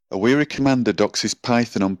A weary commander docks his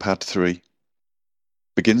Python on pad 3,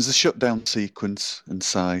 begins the shutdown sequence and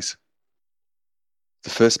sighs. The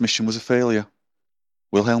first mission was a failure.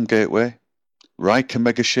 Wilhelm Gateway, Riker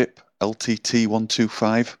megaship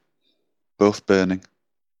LTT-125, both burning.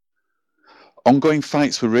 Ongoing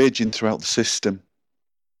fights were raging throughout the system,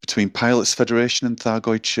 between Pilots Federation and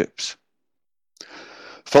Thargoid ships.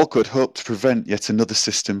 Falco had hoped to prevent yet another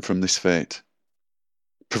system from this fate.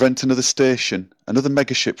 Prevent another station, another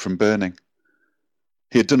megaship from burning.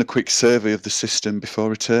 He had done a quick survey of the system before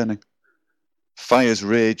returning. Fires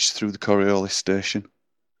raged through the Coriolis station.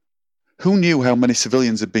 Who knew how many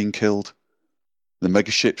civilians had been killed? The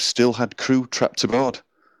megaship still had crew trapped aboard,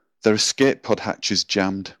 their escape pod hatches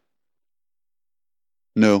jammed.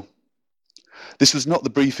 No, this was not the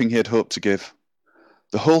briefing he had hoped to give.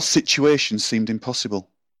 The whole situation seemed impossible.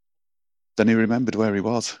 Then he remembered where he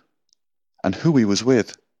was, and who he was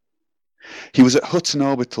with. He was at Hutton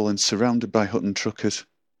Orbital and surrounded by Hutton truckers.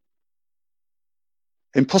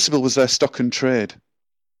 Impossible was their stock and trade.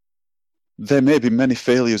 There may be many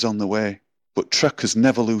failures on the way, but truckers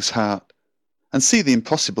never lose heart and see the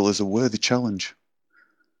impossible as a worthy challenge.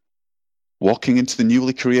 Walking into the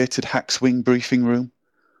newly created Hack's Wing briefing room,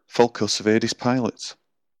 Falco surveyed his pilots.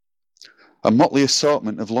 A motley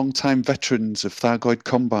assortment of long-time veterans of Thargoid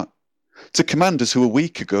combat, to commanders who a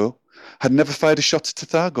week ago had never fired a shot at a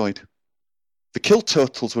Thargoid. The kill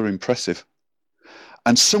totals were impressive,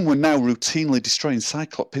 and some were now routinely destroying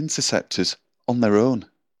Cyclops interceptors on their own.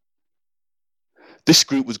 This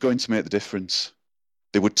group was going to make the difference.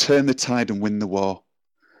 They would turn the tide and win the war.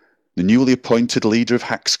 The newly appointed leader of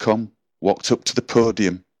Haxcom walked up to the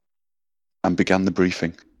podium and began the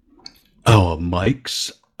briefing. Our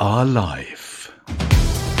mics are live.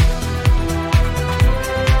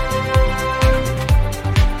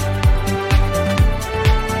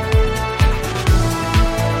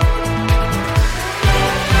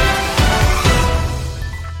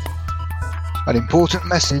 An important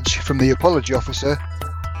message from the apology officer,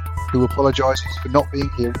 who apologises for not being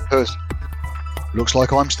here in person. Looks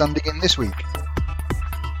like I'm standing in this week.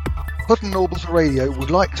 Hutton Orbital Radio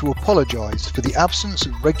would like to apologise for the absence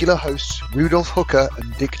of regular hosts Rudolf Hooker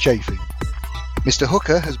and Dick Chafing. Mr.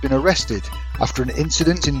 Hooker has been arrested after an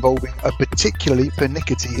incident involving a particularly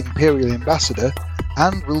pernickety Imperial ambassador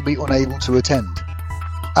and will be unable to attend.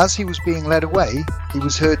 As he was being led away, he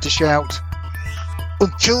was heard to shout,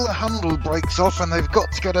 "Until the handle breaks off and they've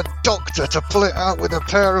got to get a doctor to pull it out with a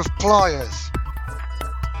pair of pliers."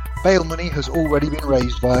 Bail money has already been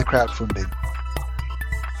raised via crowdfunding.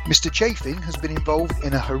 Mr. Chafing has been involved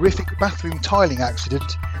in a horrific bathroom tiling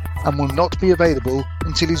accident and will not be available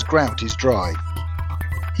until his grout is dry.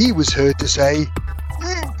 He was heard to say,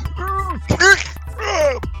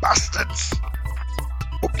 "Bastards!"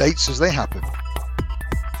 Updates as they happen.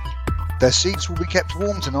 Their seats will be kept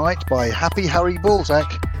warm tonight by Happy Harry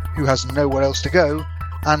Balzac, who has nowhere else to go,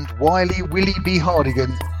 and Wily Willie B.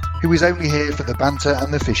 Hardigan, who is only here for the banter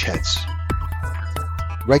and the fish heads.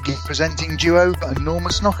 Regular presenting duo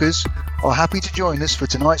Enormous Knockers are happy to join us for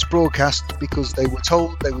tonight's broadcast because they were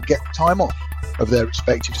told they would get time off of their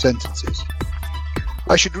respective sentences.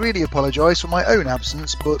 I should really apologise for my own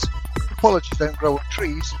absence, but apologies don't grow on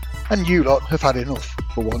trees, and you lot have had enough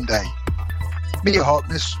for one day. Mia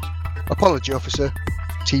Harkness, Apology Officer,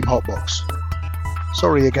 Team Hotbox.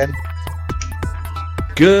 Sorry again.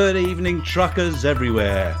 Good evening, truckers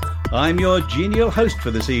everywhere. I'm your genial host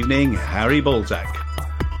for this evening, Harry Balzac.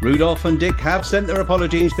 Rudolph and Dick have sent their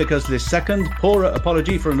apologies because this second, poorer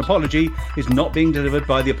apology for an apology is not being delivered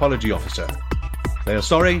by the apology officer. They are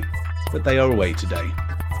sorry, but they are away today.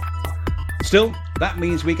 Still, that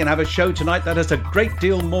means we can have a show tonight that has a great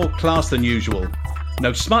deal more class than usual.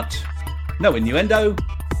 No smut, no innuendo,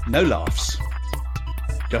 no laughs.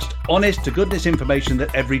 Just honest to goodness information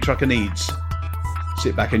that every trucker needs.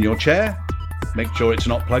 Sit back in your chair, make sure it's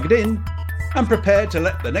not plugged in, and prepare to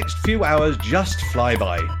let the next few hours just fly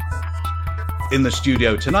by. In the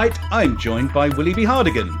studio tonight, I'm joined by Willie B.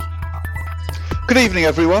 Hardigan. Good evening,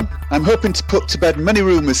 everyone. I'm hoping to put to bed many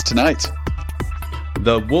rumours tonight.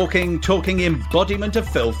 The walking, talking embodiment of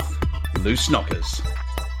filth, Loose Knockers.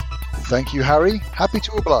 Thank you, Harry. Happy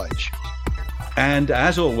to oblige. And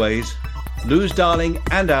as always, Lou's darling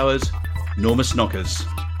and ours, Enormous Knockers.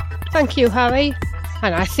 Thank you, Harry.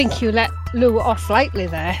 And I think you let Lou off lightly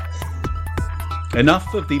there.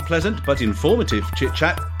 Enough of the pleasant but informative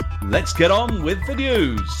chit-chat. Let's get on with the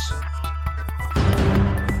news.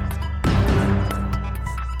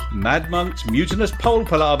 Mad Monk's mutinous pole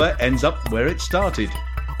palaver ends up where it started.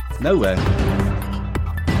 Nowhere.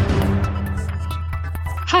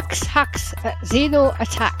 Hacks, Xeno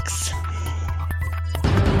attacks.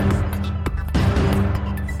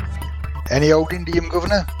 Any old Indian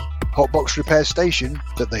governor? Hotbox repair station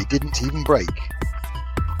that they didn't even break.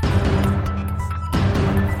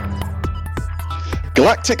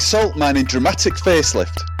 Galactic salt mine in dramatic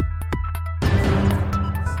facelift.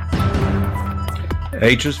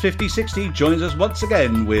 Atras 5060 joins us once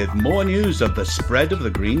again with more news of the spread of the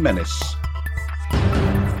Green Menace.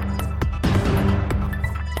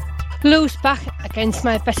 Lou's back against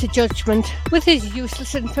my better judgment with his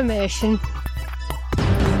useless information.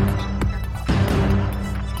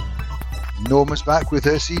 Norma's back with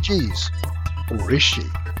her CGs. Or is she?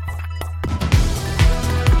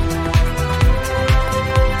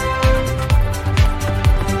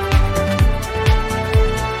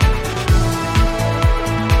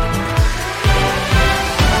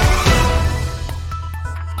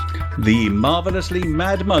 The marvellously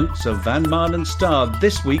mad monks of Van Maan and Star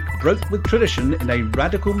this week broke with tradition in a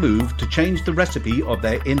radical move to change the recipe of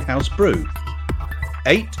their in-house brew.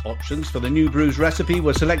 8 options for the new brew's recipe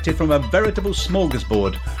were selected from a veritable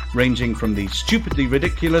smorgasbord, ranging from the stupidly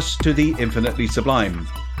ridiculous to the infinitely sublime.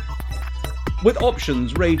 With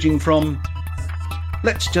options ranging from,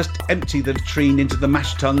 let's just empty the latrine into the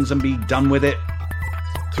mash tuns and be done with it,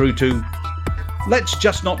 through to, let's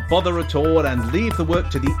just not bother at all and leave the work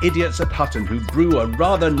to the idiots at Hutton who brew a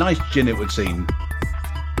rather nice gin, it would seem.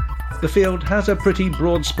 The field has a pretty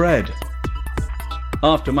broad spread.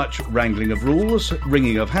 After much wrangling of rules,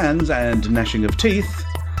 wringing of hands and gnashing of teeth,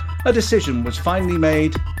 a decision was finally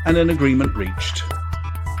made and an agreement reached.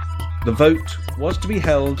 The vote was to be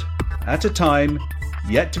held at a time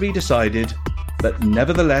yet to be decided, but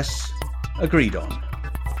nevertheless agreed on.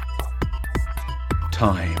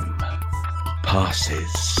 Time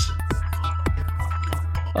passes.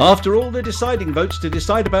 After all the deciding votes to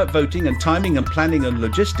decide about voting and timing and planning and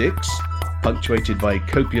logistics, punctuated by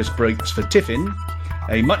copious breaks for tiffin,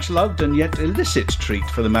 a much-loved and yet illicit treat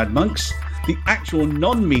for the Mad Monks, the actual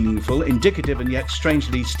non-meaningful, indicative and yet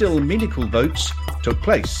strangely still meaningful votes took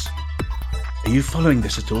place. Are you following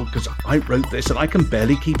this at all? Because I wrote this and I can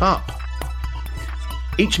barely keep up.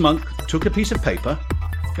 Each monk took a piece of paper,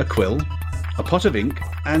 a quill, a pot of ink,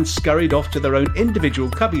 and scurried off to their own individual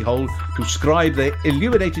cubbyhole to scribe their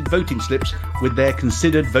illuminated voting slips with their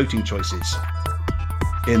considered voting choices.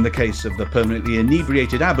 In the case of the permanently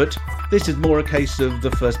inebriated abbot, this is more a case of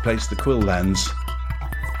the first place the quill lands.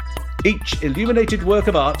 Each illuminated work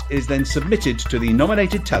of art is then submitted to the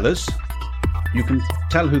nominated tellers. You can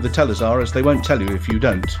tell who the tellers are, as they won't tell you if you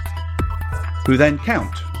don't. Who then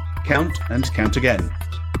count and count again.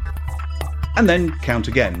 And then count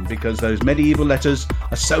again, because those medieval letters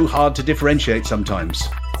are so hard to differentiate sometimes.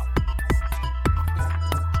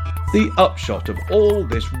 The upshot of all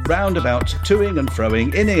this roundabout toing and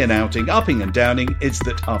froing, inning and outing, upping and downing is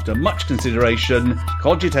that after much consideration,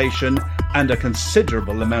 cogitation and a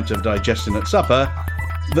considerable amount of digestion at supper,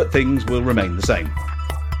 that things will remain the same.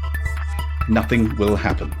 Nothing will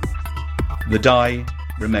happen. The die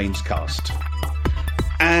remains cast.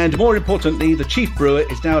 And more importantly, the chief brewer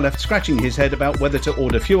is now left scratching his head about whether to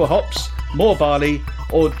order fewer hops, more barley,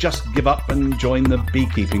 or just give up and join the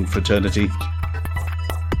beekeeping fraternity.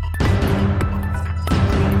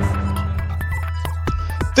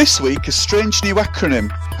 This week, a strange new acronym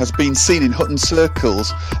has been seen in Hutton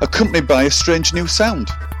circles, accompanied by a strange new sound.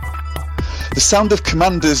 The sound of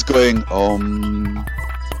commanders going,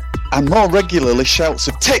 and more regularly shouts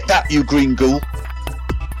of, "Take that, you green ghoul!"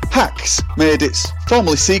 Hacks made its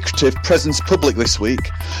formerly secretive presence public this week,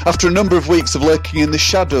 after a number of weeks of lurking in the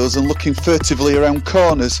shadows and looking furtively around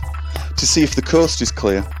corners to see if the coast is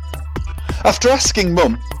clear. After asking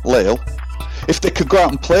Mum, Lael, if they could go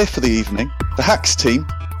out and play for the evening, the Hacks team,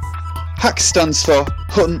 Hacks stands for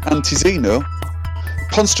Hutton Antizino,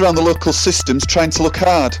 pounced around the local systems trying to look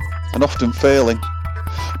hard and often failing,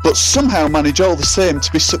 but somehow manage all the same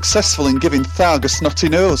to be successful in giving Tharg a snotty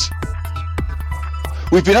nose.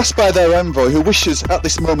 We've been asked by their envoy, who wishes at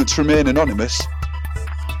this moment to remain anonymous,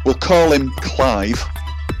 we'll call him Clive,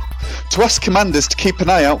 to ask commanders to keep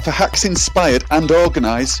an eye out for Hacks-inspired and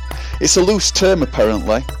organised, it's a loose term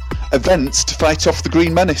apparently, events to fight off the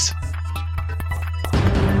Green Menace.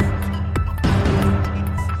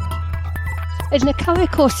 In the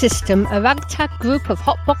Carico system, a ragtag group of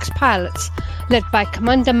hotbox pilots, led by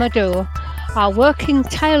Commander Mado, are working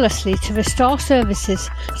tirelessly to restore services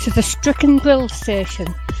to the stricken Brill station,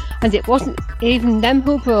 and it wasn't even them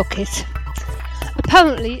who broke it.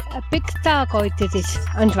 Apparently, a big Thargoid did it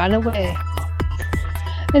and ran away.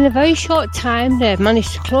 In a very short time, they have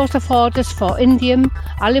managed to close off orders for indium,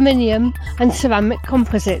 aluminium and ceramic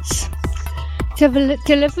composites.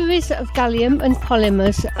 Deliveries of gallium and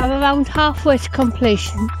polymers are around halfway to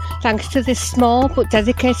completion thanks to this small but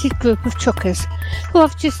dedicated group of truckers who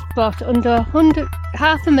have just brought under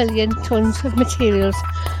 500,000 tonnes of materials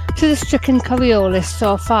to the stricken Coriolis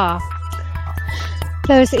so far.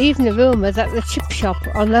 There is even a rumour that the chip shop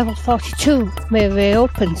on level 42 may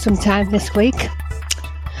reopen sometime this week.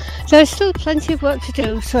 There is still plenty of work to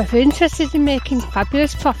do, so if you're interested in making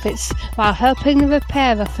fabulous profits while helping the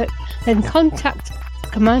repair effort, then contact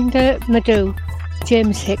Commander Madhu,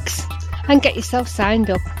 James Hicks, and get yourself signed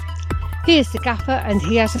up. He is the gaffer and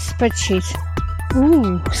he has a spreadsheet.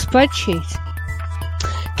 Ooh, spreadsheet.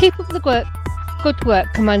 Keep up the good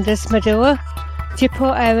work, Commanders Madhu,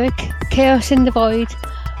 Jippo Eric, Chaos in the Void,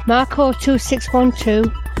 Marco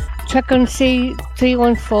 2612, Dragon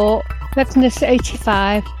C314, Magnus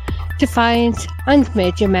 85, Defiant, and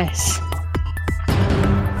Major Mess.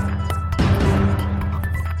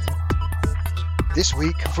 This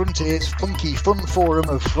week, Frontier's funky fun forum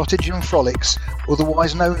of Frottage Frolics,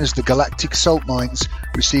 otherwise known as the Galactic Salt Mines,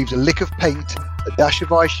 received a lick of paint, a dash of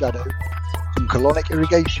eyeshadow, some colonic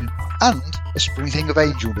irrigation, and a sprinkling of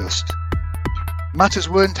angel dust. Matters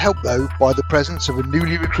weren't helped though by the presence of a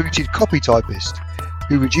newly recruited copy typist,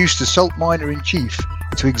 who reduced the Salt Miner-in-Chief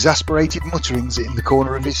to exasperated mutterings in the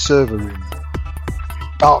corner of his server room.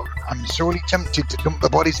 "Oh, I'm sorely tempted to dump the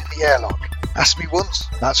bodies in the airlock. Ask me once,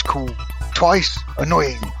 that's cool. Twice,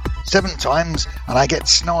 annoying. 7 times, and I get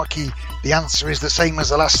snarky. The answer is the same as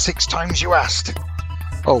the last 6 times you asked.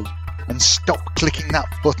 Oh, and stop clicking that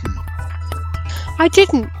button." I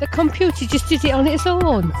didn't. The computer just did it on its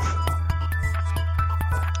own.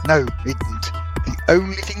 No, it didn't. The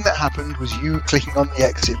only thing that happened was you clicking on the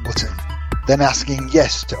exit button, then asking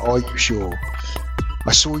yes to "Are you sure?"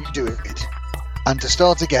 I saw you do it. And to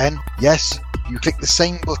start again, yes, you click the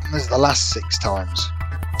same button as the last 6 times.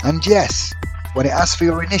 And yes, when it asks for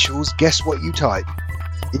your initials, guess what you type?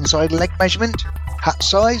 Inside leg measurement? Hat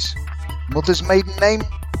size? Mother's maiden name?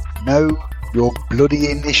 No, your bloody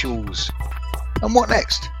initials. And what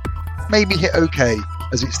next? Maybe hit OK,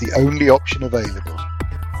 as it's the only option available.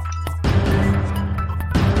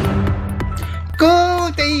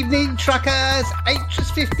 Good evening, truckers.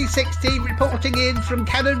 HS5060 reporting in from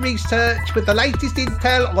Cannon Research with the latest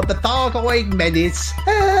intel on the Thargoid menace.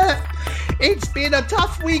 It's been a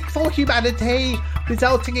tough week for humanity,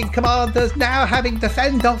 resulting in commanders now having to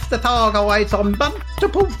fend off the Thargoids on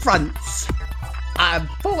multiple fronts.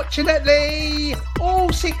 Unfortunately,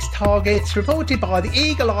 all 6 targets reported by the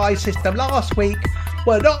Eagle Eye system last week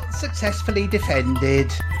were not successfully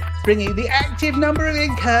defended, bringing the active number of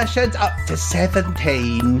incursions up to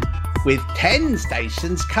 17, with 10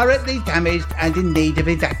 stations currently damaged and in need of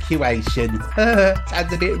evacuation.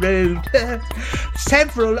 Sounds a bit rude.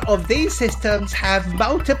 Several of these systems have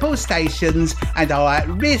multiple stations and are at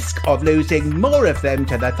risk of losing more of them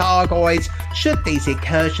to the Thargoids should these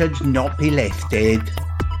incursions not be lifted.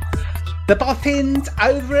 The boffins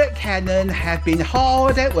over at Cannon have been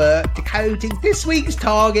hard at work decoding this week's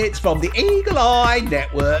targets from the Eagle Eye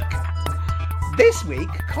network. This week,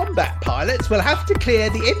 combat pilots will have to clear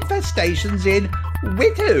the infestations in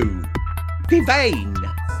Widow, Devane,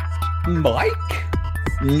 Mike,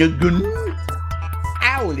 Nugun,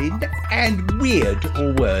 Owlin, and Weird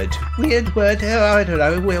or Word. Weird word, I don't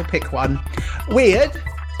know, we'll pick one. Weird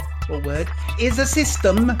or Word is a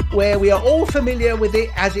system where we are all familiar with it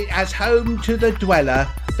as home to the Dweller,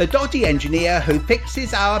 the dodgy engineer who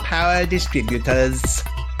fixes our power distributors.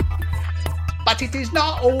 But it is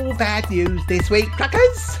not all bad news this week,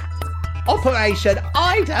 truckers. Operation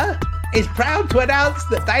Ida is proud to announce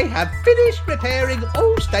that they have finished repairing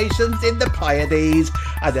all stations in the Pleiades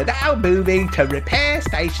and are now moving to repair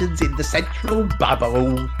stations in the central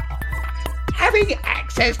bubble. Having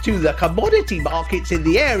access to the commodity markets in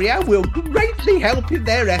the area will greatly help in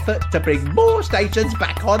their effort to bring more stations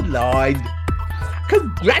back online.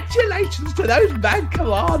 Congratulations to those mad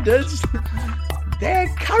commanders. Their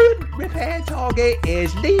current repair target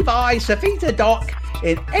is Levi Safita Dock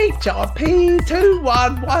in HRP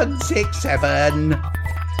 21167.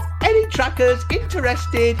 Any truckers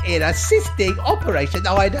interested in assisting Operation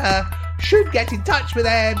Ida should get in touch with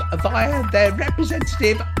them via their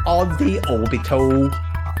representative on the orbital.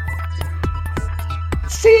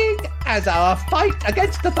 Seeing as our fight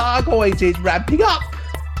against the Thargoids is ramping up,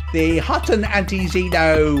 the Hutton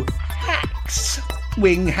Anti-Xeno Hacks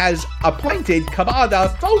wing has appointed Commander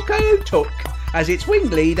Falco Took as its wing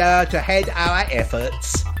leader to head our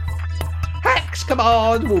efforts. Hacks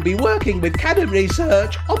Command will be working with Cannon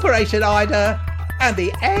Research, Operation Ida, and the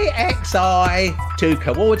AXI to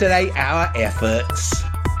coordinate our efforts.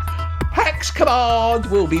 Hacks next command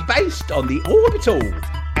will be based on the orbital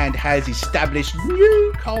and has established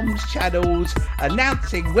new comms channels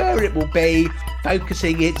announcing where it will be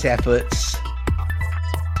focusing its efforts.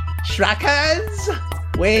 Truckers,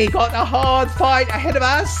 we got a hard fight ahead of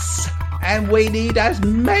us, and we need as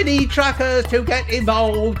many truckers to get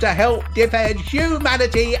involved to help defend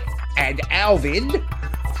humanity and Alvin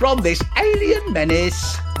from this alien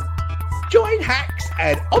menace. Join Hax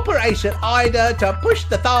and Operation Ida to push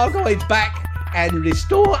the Thargoids back and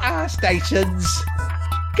restore our stations.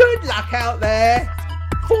 Good luck out there.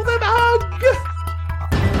 For the mug!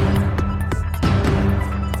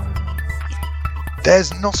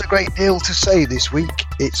 There's not a great deal to say this week.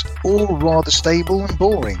 It's all rather stable and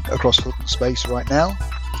boring across Hutton Space right now.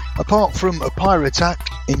 Apart from a pirate attack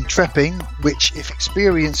in Trepping, which, if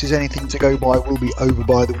experience is anything to go by, will be over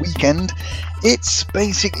by the weekend, it's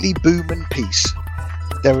basically boom and peace.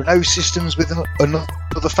 There are no systems with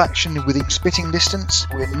another faction within spitting distance.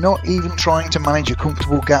 We're not even trying to manage a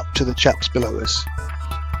comfortable gap to the chaps below us.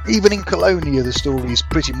 Even in Colonia the story is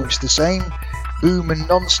pretty much the same. Boom and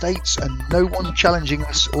non-states and no one challenging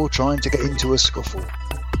us or trying to get into a scuffle.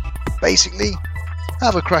 Basically,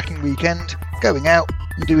 have a cracking weekend, going out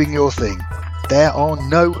and doing your thing. There are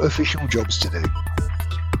no official jobs to do.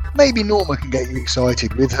 Maybe Norma can get you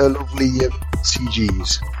excited with her lovely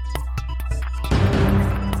CGs.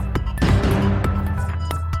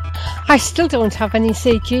 I still don't have any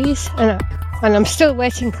CGs, and I'm still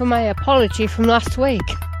waiting for my apology from last week.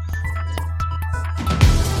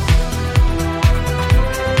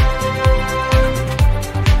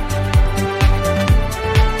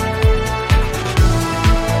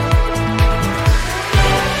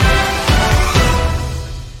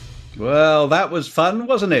 Well, that was fun,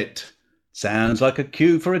 wasn't it? Sounds like a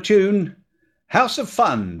cue for a tune. House of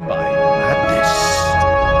Fun by Madness.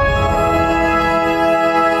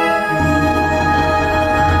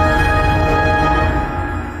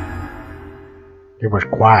 It was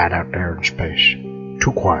quiet out there in space.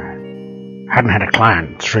 Too quiet. Hadn't had a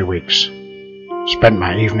client in 3 weeks. Spent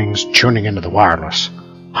my evenings tuning into the wireless,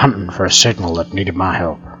 hunting for a signal that needed my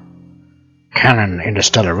help. Cannon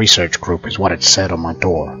Interstellar Research Group is what it said on my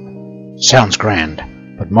door. Sounds grand,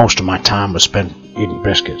 but most of my time was spent eating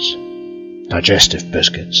biscuits. Digestive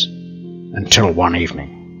biscuits. Until one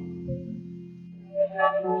evening.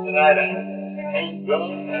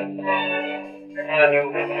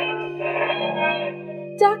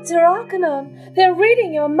 Dr. Arcanon, they're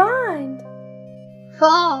reading your mind.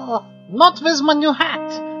 Oh, not with my new hat.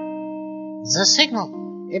 The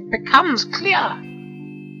signal, it becomes clear.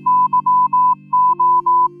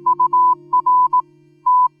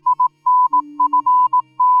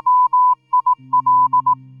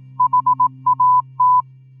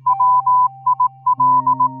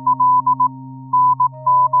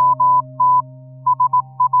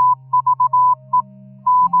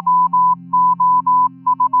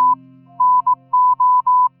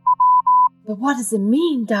 But what does it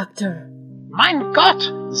mean, Doctor? Mein Gott,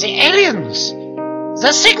 the aliens!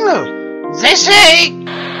 The signal! They say...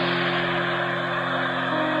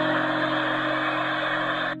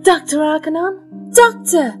 Dr. Arcanon?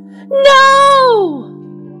 Doctor! No!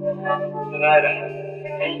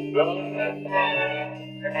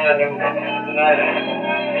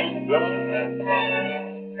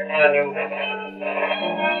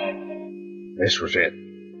 This was it.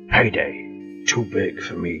 Payday. Too big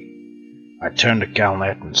for me. I turned to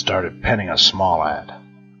Galnet and started penning a small ad.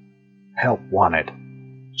 Help wanted.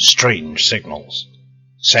 Strange signals.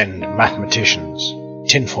 Send mathematicians,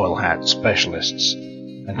 tinfoil hat specialists,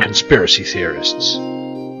 and conspiracy theorists.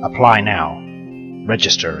 Apply now.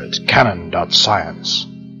 Register at canon.science.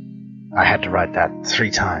 I had to write that 3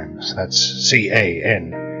 times. That's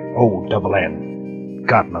CANONN.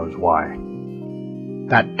 God knows why.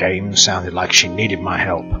 That dame sounded like she needed my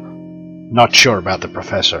help. Not sure about the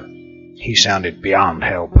professor. He sounded beyond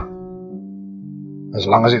help. As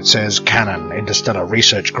long as it says Cannon Interstellar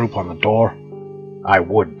Research Group on the door, I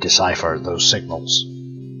would decipher those signals.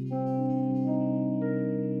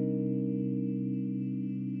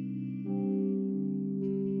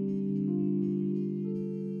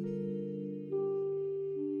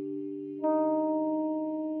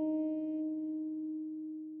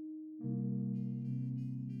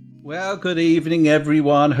 Well, good evening,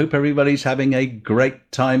 everyone. Hope everybody's having a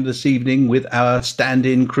great time this evening with our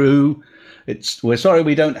stand-in crew. We're sorry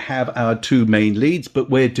we don't have our 2 main leads, but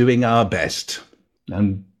we're doing our best.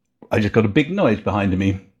 And I just got a big noise behind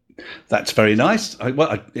me. That's very nice. I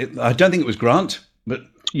don't think it was Grant, but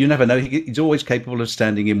you never know. He's always capable of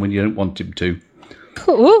standing in when you don't want him to.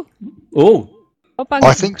 Ooh. Oh.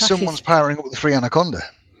 I think someone's powering up the free Anaconda.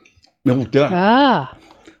 Oh, dear. Ah,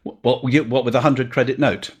 What with a 100 credit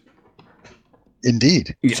note?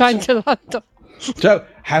 Indeed. Yes. trying to land on. So,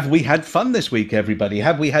 have we had fun this week, everybody?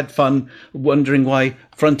 Have we had fun wondering why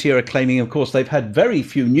Frontier are claiming, of course, they've had very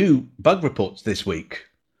few new bug reports this week?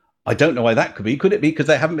 I don't know why that could be. Could it be because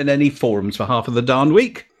there haven't been any forums for half of the darn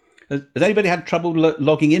week? Has anybody had trouble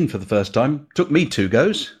logging in for the first time? Took me 2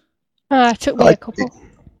 goes. It took me a couple.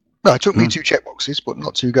 No, it took me 2 checkboxes, but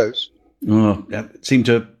not 2 goes. Oh, it seemed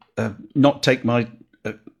to not take my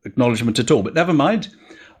acknowledgement at all. But never mind.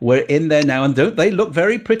 We're in there now, and don't they look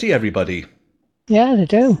very pretty, everybody? Yeah, they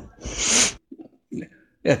do.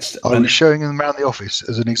 Yes, I was showing them around the office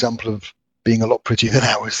as an example of being a lot prettier than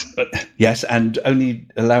ours. Yes, and only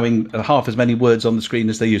allowing half as many words on the screen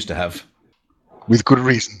as they used to have. With good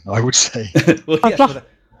reason, I would say. Well, I've lost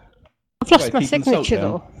my keeping the salt signature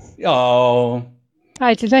down. though. Oh, I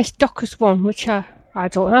had a nice Dockers one, which I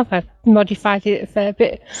don't have. I modified it a fair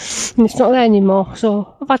bit, and it's not there anymore.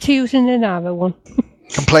 So I've had to use an Inara one.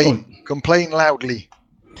 Complain loudly.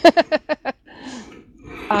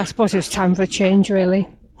 I suppose it's time for a change, really.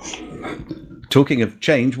 talking of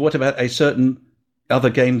change, what about a certain other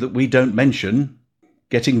game that we don't mention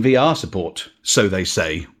getting VR support? So they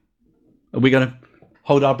say. Are we going to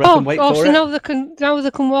hold our breath and wait for so it? now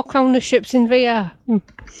they can walk around the ships in VR.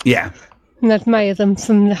 Yeah. And admire them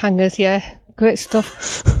from the hangars, yeah. Great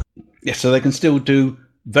stuff. Yeah, so they can still do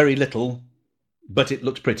very little, but it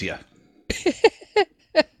looks prettier.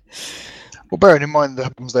 Well, bearing in mind the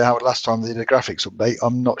problems they had last time they did a graphics update,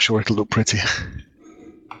 I'm not sure it'll look prettier.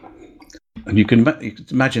 And you can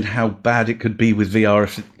imagine how bad it could be with VR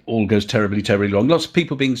if it all goes terribly, terribly wrong. Lots of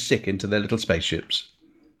people being sick into their little spaceships.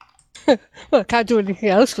 Well, I can't do anything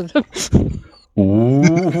else with them. Ooh.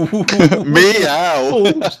 Meow.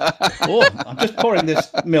 Oh, I'm just pouring this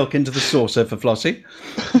milk into the saucer for Flossie.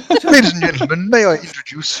 Ladies and gentlemen, may I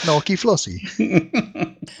introduce Snarky Flossie?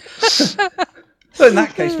 So in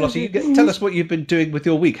that case, Flossie, tell us what you've been doing with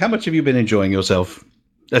your week. How much have you been enjoying yourself,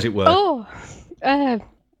 as it were?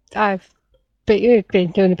 I've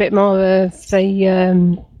been doing a bit more of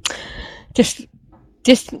the just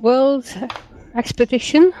Distant World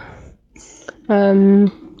expedition.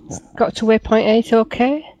 Got to waypoint 8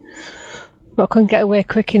 okay. But I couldn't get away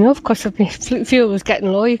quick enough because my fuel was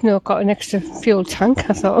getting low, even though I got an extra fuel tank.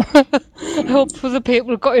 I thought, I hope other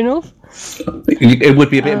people got enough. It would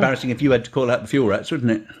be a bit embarrassing if you had to call out the fuel rats,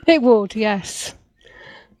 wouldn't it? It would, yes.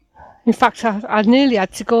 In fact, I nearly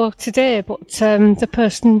had to go today, but the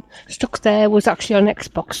person stuck there was actually on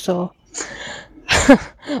Xbox, so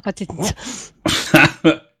I didn't.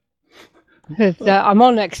 I'm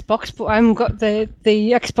on Xbox, but I haven't got the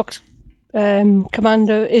Xbox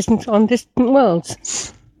commander isn't on Distant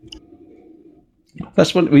Worlds.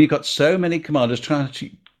 That's when you've got so many commanders trying to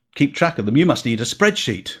keep track of them. You must need a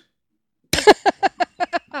spreadsheet.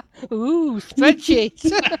 Ooh, spreadsheet.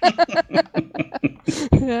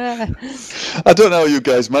 Yeah. I don't know how you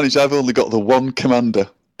guys manage. I've only got the one commander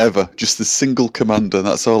ever, just the single commander.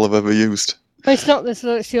 That's all I've ever used. It's not it's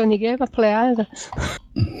the only game I play either.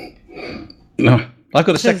 No, I've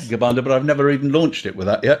got a second commander, but I've never even launched it with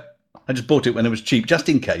that yet. I just bought it when it was cheap, just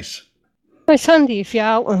in case. It's handy if you're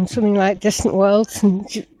out on something like Distant Worlds and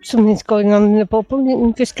something's going on in the bubble, you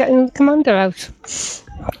can just get another commander out.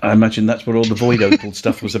 I imagine that's what all the Void Opal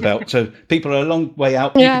stuff was about. So people are a long way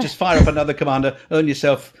out. You can just fire up another commander, earn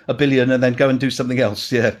yourself $1 billion, and then go and do something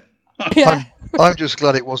else. Yeah. Yeah. I'm just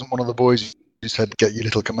glad it wasn't one of the boys who just said, get your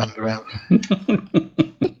little commander out.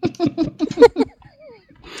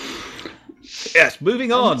 Yes,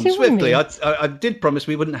 moving on swiftly. I did promise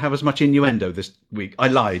we wouldn't have as much innuendo this week. I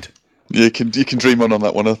lied. You can dream on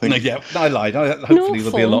that one, I think. Yeah, I lied. Hopefully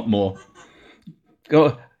there'll be a lot more.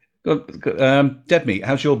 Go, Debmeat,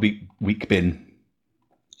 how's your week been?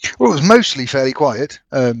 Well, it was mostly fairly quiet.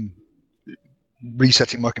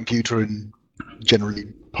 Resetting my computer and generally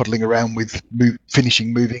puddling around with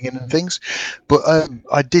finishing moving in and things. But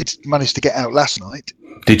I did manage to get out last night.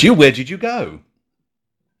 Did you? Where did you go?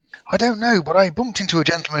 I don't know, but I bumped into a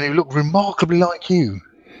gentleman who looked remarkably like you.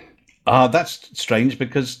 That's strange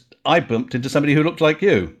because I bumped into somebody who looked like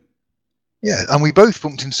you. Yeah, and we both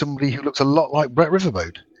bumped into somebody who looked a lot like Brett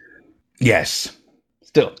Riverboat. Yes.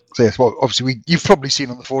 Still. So yes, well, obviously you've probably seen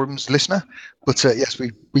on the forums, listener, but yes,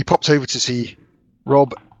 we popped over to see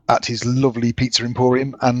Rob at his lovely pizza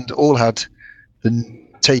emporium and all had the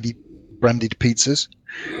Teddy branded pizzas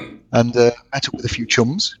and met up with a few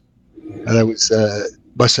chums. There was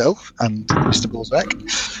myself and Mr. Balzac.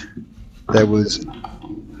 There was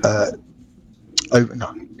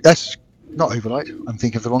not Overnight. I'm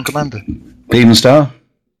thinking of the wrong commander. Evenstar.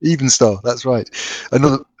 Evenstar, that's right.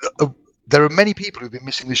 Another There are many people who've been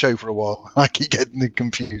missing the show for a while. I keep getting them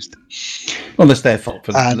confused. Well, that's their fault.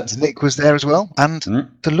 And Nick was there as well. And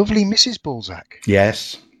the lovely Mrs. Balzac.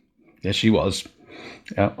 Yes. Yes, she was.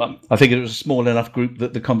 I think it was a small enough group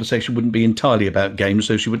that the conversation wouldn't be entirely about games,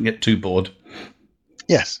 so she wouldn't get too bored.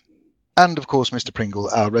 Yes. And, of course, Mr. Pringle,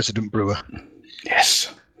 our resident brewer.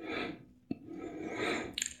 Yes.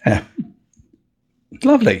 Yeah.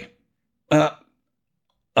 Lovely. And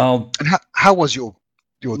how was your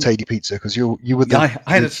Tady pizza? Because you were the,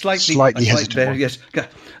 I had a slightly hesitant there, one. yes.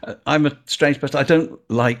 I'm a strange person. I don't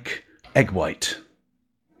like egg white.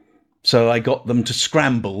 So I got them to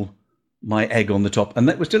scramble my egg on the top, and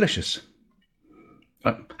that was delicious.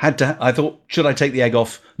 I thought, should I take the egg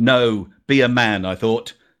off? No, be a man, I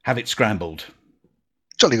thought. Have it scrambled.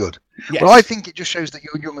 Jolly good. Yes. Well, I think it just shows that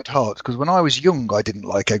you're young at heart, because when I was young, I didn't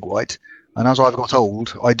like egg white, and as I've got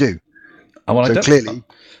old, I do. So clearly,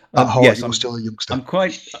 at heart, yes, you're still a youngster.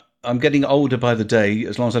 I'm getting older by the day.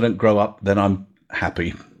 As long as I don't grow up, then I'm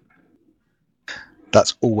happy.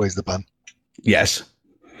 That's always the plan. Yes.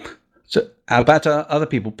 So, how about other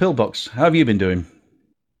people? Pillbox, how have you been doing?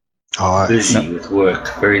 Busy with work,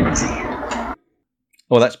 very busy.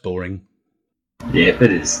 Oh, that's boring. Yeah,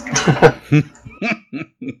 it is.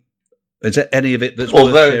 Is there any of it that's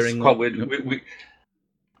worth sharing? It's quite weird.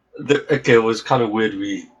 It was kind of weird.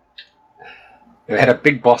 We had a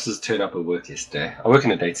big bosses turn up at work yesterday. I work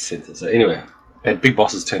in a data center, so anyway, we had big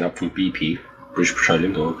bosses turn up from BP, British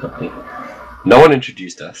Petroleum Oil Company. No one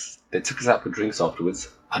introduced us. They took us out for drinks afterwards.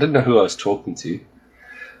 I didn't know who I was talking to.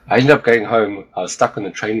 I ended up going home. I was stuck on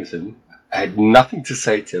the train with him. I had nothing to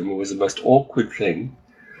say to him. It was the most awkward thing.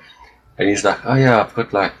 And he's like, oh yeah, I've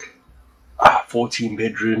got like 14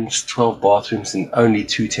 bedrooms, 12 bathrooms, and only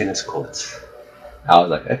 2 tennis courts. I was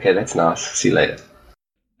like, okay, that's nice. See you later.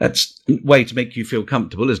 That's a way to make you feel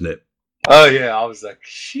comfortable, isn't it? Oh yeah, I was like,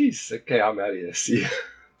 jeez, okay, I'm out of here. See you.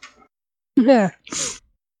 Yeah.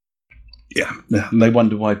 Yeah, and they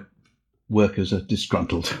wonder why workers are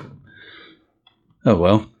disgruntled. Oh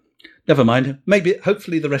well, never mind.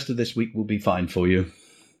 Hopefully the rest of this week will be fine for you.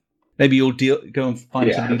 Maybe you'll go and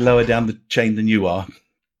find somebody lower down the chain than you are,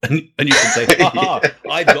 and you can say, "Ha!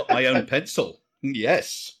 I've got my own pencil."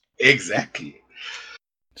 Yes, exactly.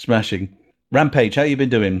 Smashing. Rampage, how you been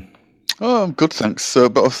doing? Oh, I'm good, thanks. So,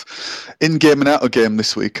 both in-game and out-of-game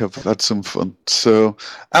this week, I've had some fun. So,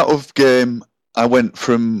 out-of-game, I went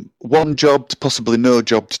from 1 job to possibly no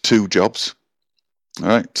job to 2 jobs. All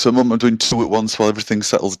right, so I'm doing 2 at once while everything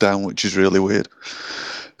settles down, which is really weird.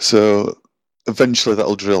 So, eventually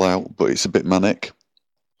that'll drill out, but it's a bit manic.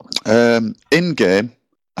 In-game,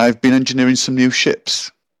 I've been engineering some new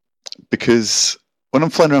ships because when I'm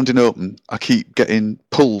flying around in open, I keep getting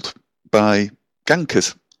pulled by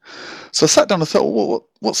gankers. So I sat down and thought,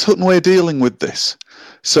 what's Hutton Way dealing with this?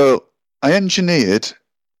 So I engineered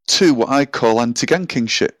 2 what I call anti-ganking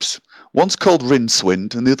ships. One's called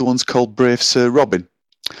Rincewind and the other one's called Brave Sir Robin.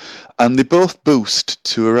 And they both boost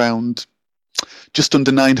to around just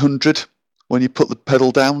under 900 when you put the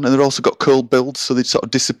pedal down, and they've also got cold builds, so they sort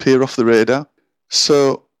of disappear off the radar.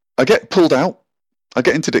 So I get pulled out, I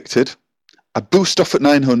get interdicted, I boost off at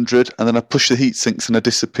 900, and then I push the heat sinks and I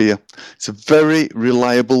disappear. It's a very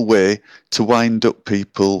reliable way to wind up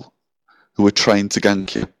people who are trying to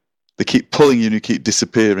gank you. They keep pulling you and you keep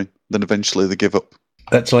disappearing, then eventually they give up.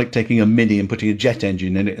 That's like taking a Mini and putting a jet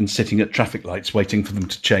engine in it and sitting at traffic lights waiting for them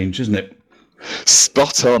to change, isn't it?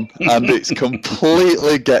 Spot on, and it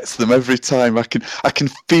completely gets them every time. I can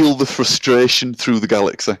feel the frustration through the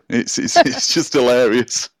galaxy. It's just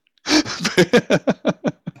hilarious.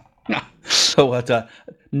 So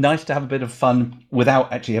nice to have a bit of fun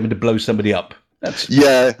without actually having to blow somebody up.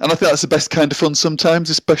 Yeah, and I think that's the best kind of fun sometimes,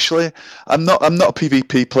 especially. I'm not a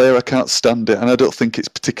PvP player, I can't stand it, and I don't think it's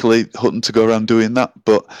particularly Hutton to go around doing that,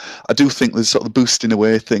 but I do think there's sort of the boosting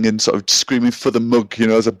away thing and sort of screaming for the mug,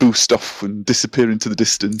 as I boost off and disappear into the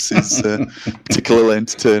distance is particularly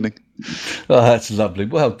entertaining. Oh, that's lovely.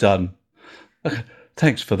 Well done.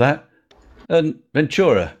 Thanks for that. And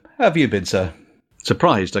Ventura, how have you been, sir?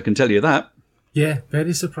 Surprised, I can tell you that. Yeah,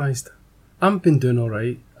 very surprised. I've been doing all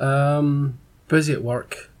right. Busy at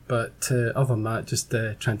work, but other than that, just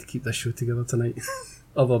trying to keep this show together tonight.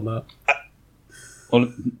 Other than that.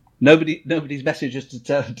 Well, nobody's messaged us to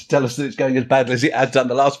tell us that it's going as badly as it has done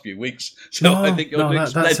the last few weeks. So I think you're doing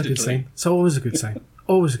that's a good sign. It's always a good sign.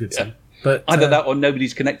 Always a good sign. But either that or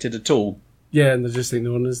nobody's connected at all. Yeah, and they're just like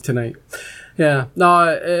no one is tonight. Yeah,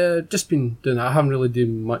 no, just been doing that. I haven't really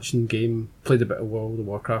done much in game. Played a bit of World of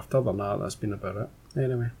Warcraft. Other than that, that's been about it.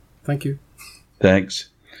 Anyway, thank you. Thanks.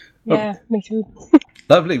 Yeah, me too.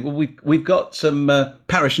 Lovely. Well, we've got some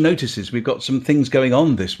parish notices. We've got some things going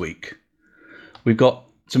on this week. we've got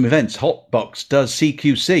some events. Hotbox does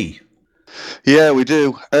CQC. Yeah, we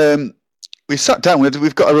do. We sat down.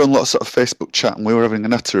 We've got our own little sort of Facebook chat, and we were having a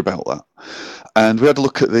natter about that. And we had a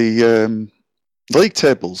look at the league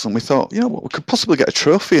tables, and we thought, we could possibly get a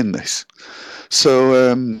trophy in this.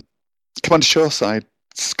 So Commander Shoreside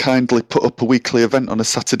kindly put up a weekly event on a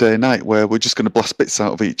Saturday night where we're just going to blast bits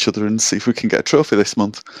out of each other and see if we can get a trophy this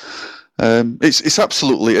month. It's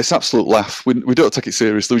absolute laugh. We don't take it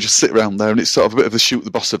seriously. We just sit around there, and it's sort of a bit of a shoot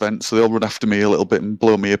the boss event. So they all run after me a little bit and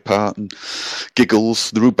blow me apart and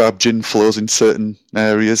giggles. The rhubarb gin flows in certain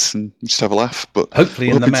areas, and we just have a laugh. But hopefully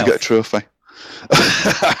in the mouth. To get a trophy.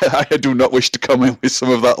 I do not wish to comment with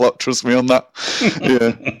some of that lot. Trust me on that.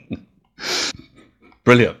 Yeah.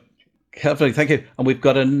 Brilliant. Thank you. And we've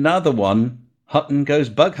got another one. Hutton goes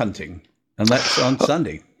bug hunting, and that's on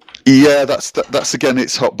Sunday. Yeah, that's again,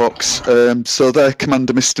 it's Hotbox. So their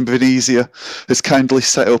commander, Mr. Venezia, has kindly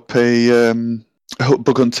set up a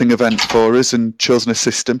bug hunting event for us and chosen a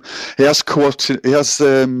system. He has coordinated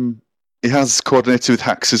with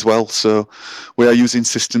hacks as well, so we are using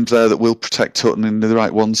systems there that will protect Hutton and the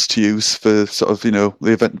right ones to use for sort of,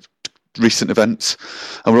 the recent events,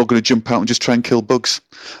 and we're all going to jump out and just try and kill bugs.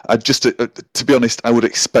 To be honest, I would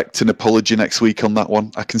expect an apology next week on that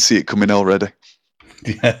one. I can see it coming already.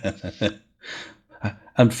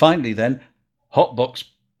 And finally then, Hotbox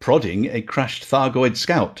prodding a crashed Thargoid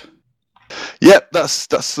scout. Yep,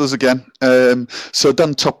 that's us again. So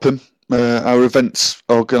Dan Topham, our events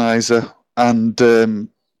organizer and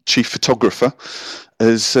chief photographer,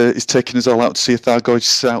 is taking us all out to see a Thargoid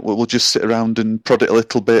scout. We'll just sit around and prod it a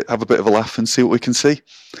little bit, have a bit of a laugh and see what we can see.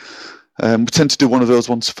 We tend to do one of those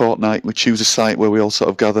once a fortnight. We choose a site where we all sort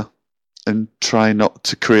of gather and try not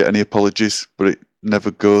to create any apologies, but it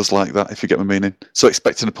never goes like that, if you get my meaning. So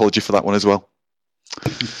expect an apology for that one as well.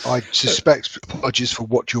 I suspect apologies for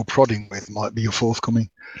what you're prodding with might be your forthcoming.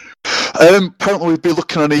 Apparently we'd be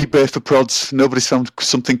looking on eBay for prods. Nobody's found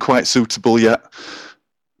something quite suitable yet.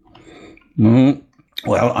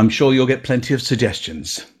 Well, I'm sure you'll get plenty of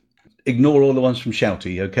suggestions. Ignore all the ones from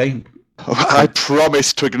Shouty, okay? I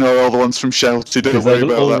promise to ignore all the ones from Shouty. Don't worry about that.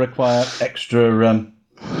 They will all require extra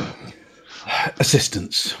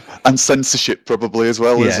assistance. And censorship probably as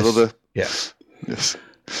well. Yes. As other... Yes. Yes.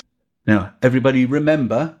 Now, everybody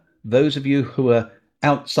remember, those of you who are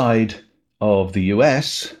outside of the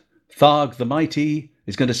US, Tharg the Mighty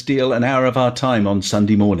is going to steal an hour of our time on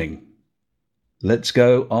Sunday morning. Let's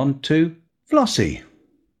go on to Flossie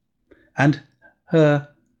and her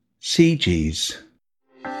CGs.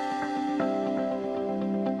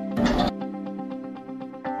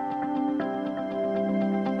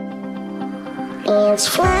 It's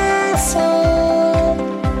Flossie.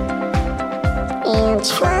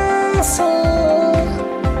 It's Flossie.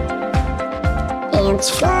 It's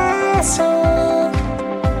Flossie.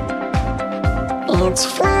 It's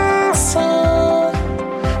Flossie.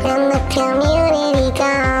 And the community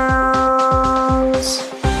goes.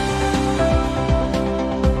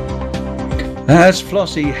 As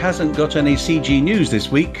Flossie hasn't got any CG news this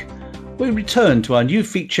week, we return to our new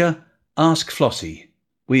feature, Ask Flossie.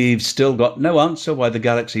 We've still got no answer why the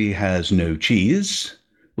galaxy has no cheese.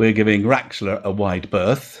 We're giving Raxler a wide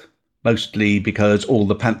berth, mostly because all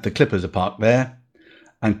the Panther Clippers are parked there.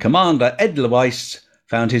 And Commander Edelweiss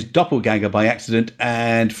found his doppelganger by accident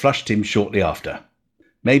and flushed him shortly after.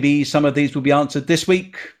 Maybe some of these will be answered this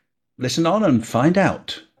week. Listen on and find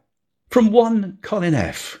out. From one Colin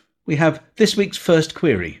F., we have this week's first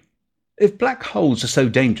query. If black holes are so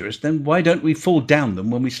dangerous, then why don't we fall down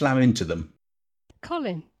them when we slam into them?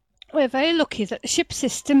 Colin, we're very lucky that the ship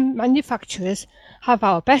system manufacturers have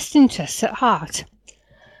our best interests at heart.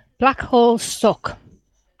 Black holes suck.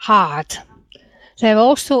 Hard. They're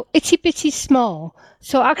also itty-bitty small,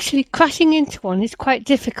 so actually crashing into one is quite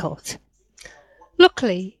difficult.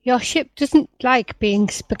 Luckily, your ship doesn't like being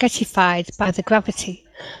spaghettified by the gravity,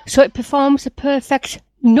 so it performs a perfect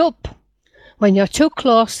nub when you're too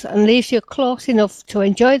close and leaves you close enough to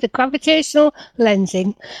enjoy the gravitational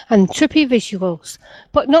lensing and trippy visuals,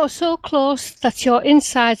 but not so close that your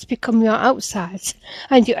insides become your outsides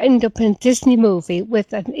and you end up in a Disney movie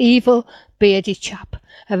with an evil, beardy chap,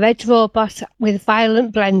 a red robot with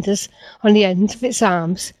violent blenders on the end of its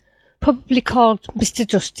arms, probably called Mr.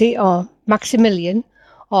 Dusty or Maximilian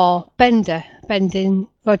or Bender, Bending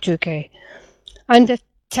Rodriguez, and a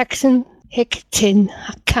Texan hick tin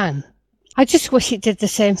can. I just wish it did the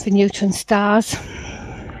same for neutron stars.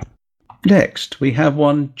 Next, we have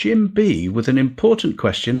one Jim B with an important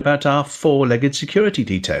question about our four-legged security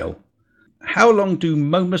detail. How long do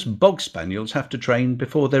Momus Bog Spaniels have to train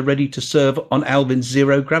before they're ready to serve on Alvin's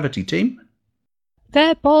zero-gravity team?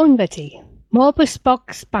 They're born ready. Morbus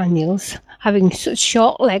bog spaniels, having such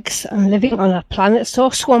short legs and living on a planet so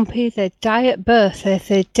swampy they'd die at birth if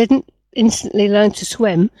they didn't instantly learn to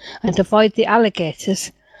swim and avoid the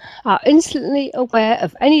alligators, are instantly aware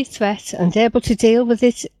of any threat and able to deal with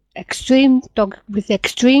it extreme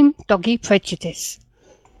doggy prejudice.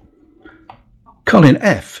 Colin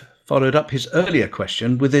F. followed up his earlier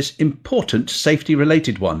question with this important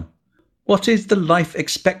safety-related one. What is the life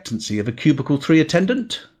expectancy of a Cubicle 3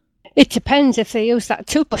 attendant? It depends if they use that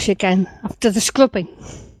toothbrush again after the scrubbing.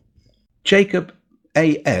 Jacob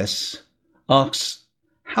A.S. asks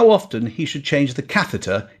how often he should change the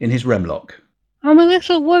catheter in his Remlock. I'm a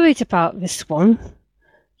little worried about this one.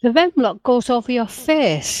 The Remlock goes over your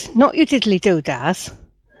face, not your diddly-doo-dahs.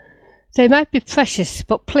 They might be precious,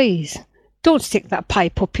 but please, don't stick that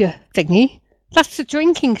pipe up your thingy. That's a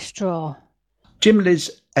drinking straw. Jim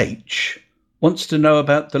Liz H. wants to know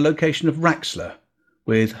about the location of Raxler,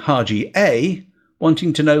 with Haji A.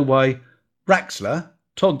 wanting to know why Raxler.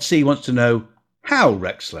 Todd C. wants to know how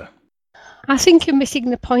Raxler. I think you're missing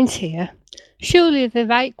the point here. Surely the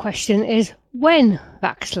right question is when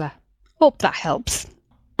Raxler. Hope that helps.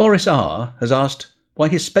 Boris R. has asked why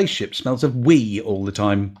his spaceship smells of wee all the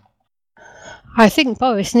time. I think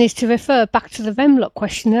Boris needs to refer back to the Remlock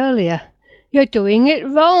question earlier. You're doing it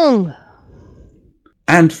wrong.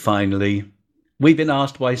 And finally, we've been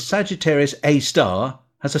asked why Sagittarius A star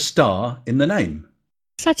has a star in the name.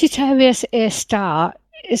 Sagittarius A star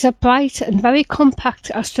is a bright and very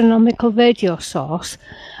compact astronomical radio source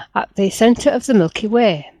at the centre of the Milky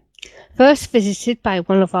Way, first visited by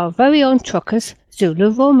one of our very own truckers,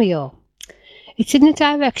 Zulu Romeo. It's in the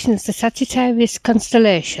direction of the Sagittarius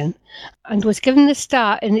constellation and was given the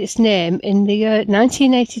star in its name in the year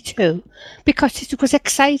 1982 because it was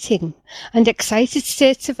exciting, and excited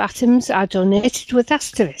states of atoms are donated with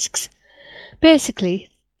asterisks. Basically,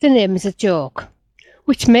 the name is a joke,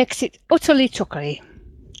 which makes it utterly chuckery.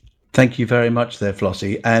 Thank you very much there,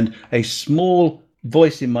 Flossie. And a small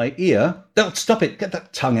voice in my ear, oh, stop it, get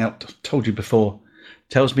that tongue out, told you before,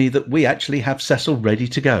 tells me that we actually have Cecil ready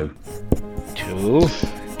to go. To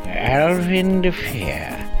Alvin de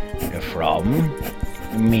Fair, from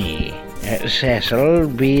me, Cecil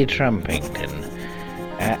B. Trumpington.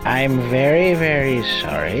 I'm very, very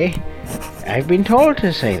sorry. I've been told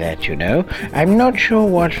to say that, you know. I'm not sure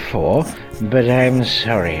what for, but I'm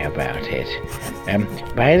sorry about it.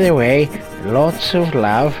 By the way, lots of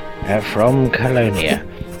love from Colonia.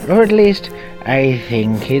 Or at least, I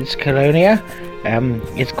think it's Colonia.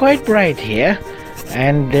 It's quite bright here,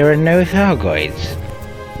 and there are no Thargoids.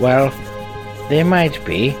 Well, there might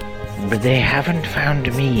be, but they haven't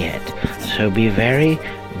found me yet, so be very,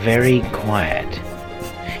 very quiet.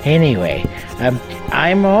 Anyway,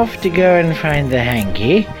 I'm off to go and find the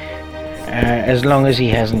hanky, as long as he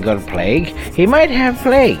hasn't got plague. He might have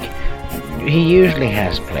plague. He usually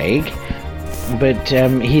has plague, but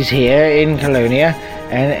he's here in Colonia,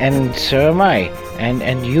 and so am I,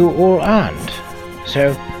 and you all aren't.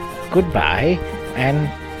 So, goodbye, and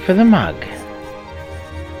for the mug.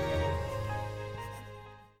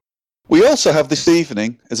 We also have this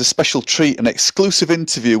evening, as a special treat, an exclusive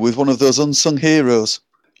interview with one of those unsung heroes.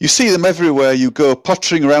 You see them everywhere you go,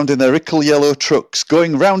 pottering around in their ickle yellow trucks,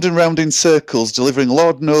 going round and round in circles, delivering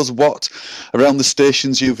Lord knows what around the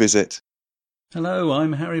stations you visit. Hello,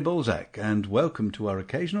 I'm Harry Balzac, and welcome to our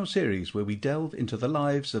occasional series where we delve into the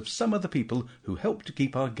lives of some of the people who help to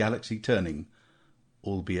keep our galaxy turning,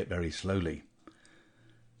 albeit very slowly.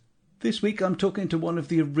 This week I'm talking to one of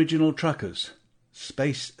the original truckers.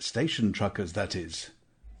 Space station truckers, that is.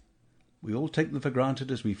 We all take them for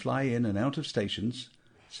granted as we fly in and out of stations,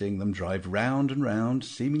 seeing them drive round and round,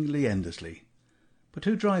 seemingly endlessly. But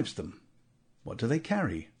who drives them? What do they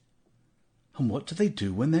carry? And what do they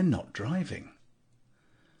do when they're not driving?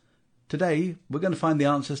 Today, we're going to find the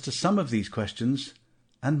answers to some of these questions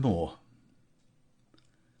and more.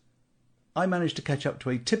 I managed to catch up to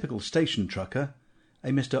a typical station trucker, a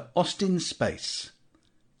Mr. Austin Space,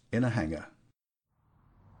 in a hangar.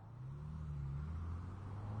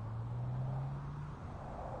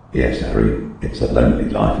 Yes, Harry, it's a lonely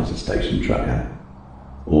life as a station trucker.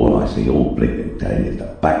 All I see all bleeding day is the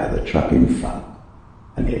back of the truck in front,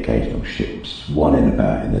 and the occasional ship swanning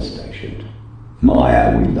about in the station. My,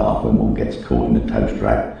 how we laugh when one gets caught in the toast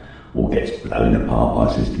rack, or gets blown apart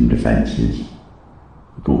by system defences.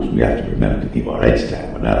 Of course, we have to remember to keep our heads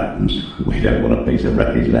down when that happens. We don't want a piece of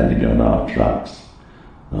wreckage landing on our trucks.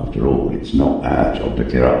 After all, it's not our job to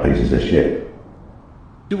clear up pieces of ship.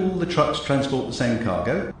 Do all the trucks transport the same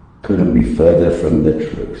cargo? Couldn't be further from the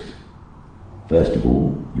truth. First of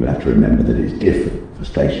all, you have to remember that it's different for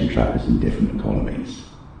station truckers in different economies.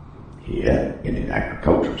 Here, in an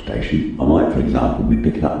agricultural station, I might, for example, be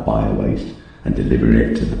picking up bio-waste and delivering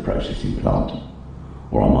it to the processing plant.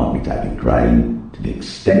 Or I might be taking grain to the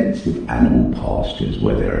extensive animal pastures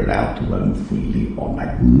where they're allowed to roam freely on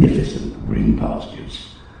magnificent green pastures.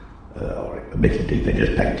 Or admittedly, they're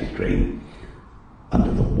just painted green,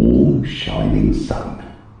 under the warm, shining sun.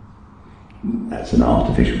 That's an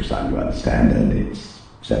artificial sun, you understand, and it's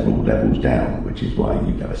several levels down, which is why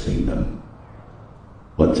you've never seen them.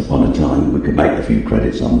 Once upon a time, we could make a few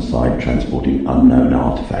credits on the side transporting unknown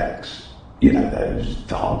artifacts. You know, those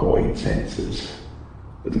Thargoid sensors.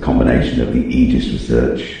 But the combination of the Aegis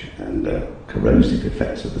research and the corrosive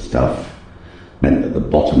effects of the stuff meant that the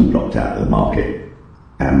bottom dropped out of the market,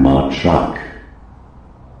 and my truck.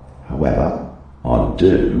 However, I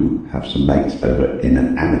do have some mates over in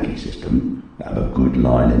an Anarchy system that have a good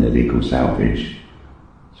line in illegal salvage.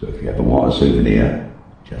 So if you ever want a souvenir,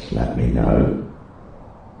 just let me know.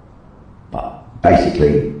 But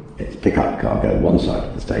basically, it's pick up cargo one side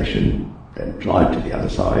of the station, then drive to the other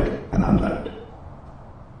side and unload.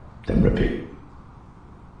 Then repeat.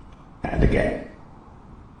 And again.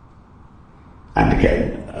 And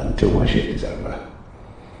again, until my shift is over.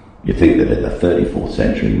 You'd think that in the 34th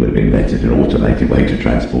century we'd have invented an automated way to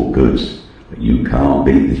transport goods, but you can't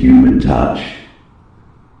beat the human touch.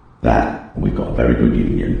 That, and we've got a very good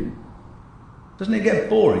union. Doesn't it get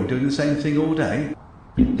boring doing the same thing all day?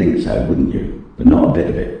 You'd think so, wouldn't you? But not a bit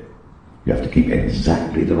of it. You have to keep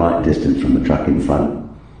exactly the right distance from the truck in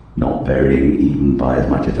front, not varying even by as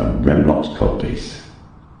much as a Remlocks codpiece.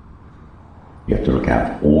 You have to look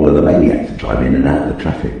out for all of the maniacs that drive in and out of the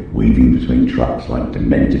traffic, weaving between trucks like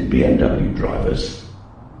demented BMW drivers.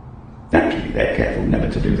 Naturally, they're careful never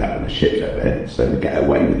to do that when the ship's overhead, so they get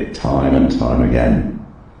away with it time and time again.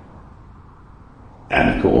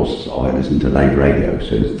 And of course, I listen to late radio,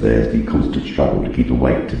 so there's the constant struggle to keep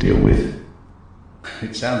awake to deal with.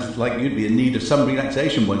 It sounds like you'd be in need of some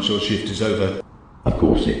relaxation once your shift is over. Of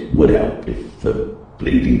course, it would help if the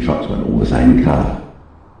bleeding trucks weren't all the same colour.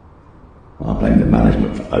 I blame the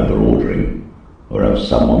management for over-ordering, or else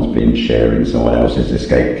someone's been sharing someone else's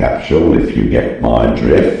escape capsule, if you get my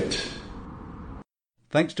drift.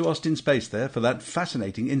 Thanks to Austin Space there for that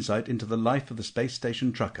fascinating insight into the life of the space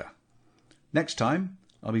station trucker. Next time,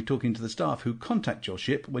 I'll be talking to the staff who contact your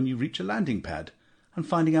ship when you reach a landing pad and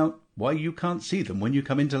finding out why you can't see them when you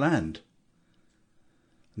come into land.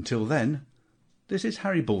 Until then, this is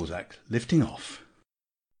Harry Balzac lifting off.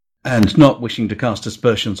 And not wishing to cast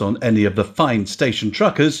aspersions on any of the fine station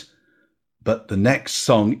truckers, but the next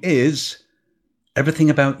song is Everything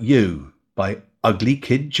About You by Ugly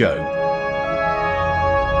Kid Joe.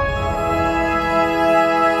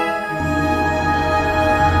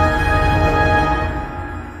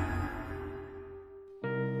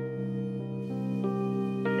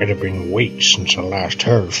 It had been weeks since I last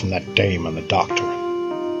heard from that dame and the doctor.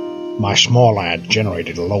 My small ad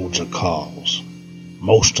generated loads of calls,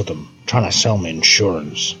 most of them trying to sell me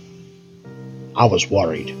insurance. I was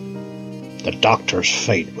worried. The doctor's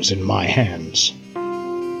fate was in my hands.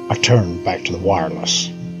 I turned back to the wireless.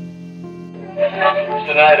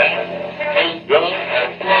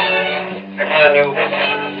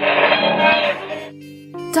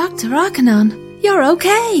 Dr. Arcanon, you're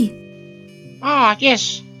okay. Ah,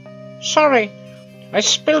 yes. Sorry. I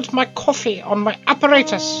spilled my coffee on my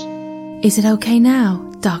apparatus. Is it okay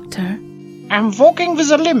now, Doctor? I'm walking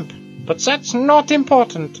with a limp, but that's not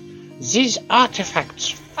important. These artifacts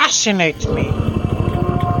fascinate me.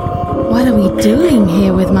 What are we doing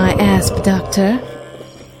here with my asp, Doctor?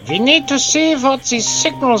 We need to see what these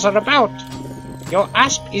signals are about. Your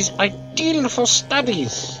asp is ideal for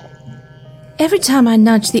studies. Every time I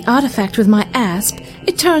nudge the artifact with my asp,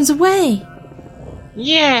 it turns away.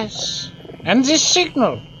 Yes, and this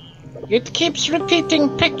signal. It keeps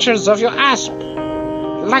repeating pictures of your asp,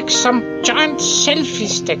 like some giant selfie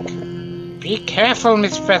stick. Be careful,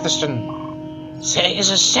 Miss Featherstone. There is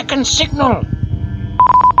a second signal.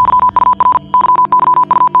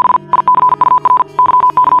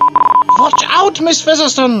 Watch out, Miss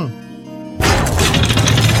Featherstone!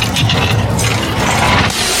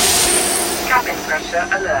 Cabin pressure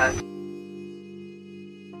alert.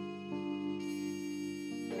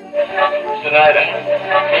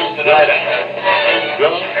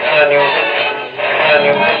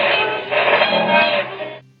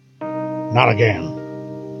 Not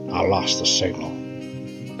again. I lost the signal.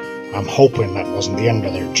 I'm hoping that wasn't the end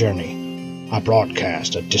of their journey. I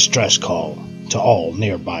broadcast a distress call to all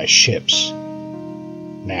nearby ships.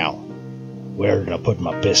 Now, where did I put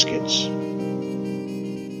my biscuits?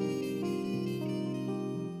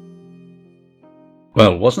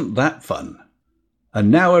 Well, wasn't that fun? And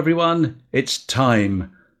now, everyone, it's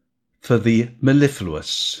time for the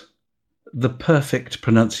mellifluous, the perfect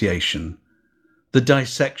pronunciation, the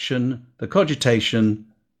dissection, the cogitation,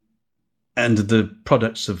 and the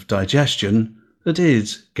products of digestion that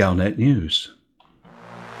is Galnet News.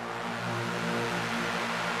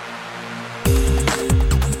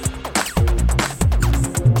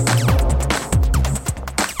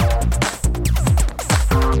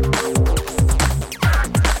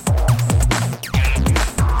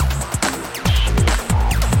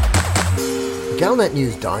 Galnet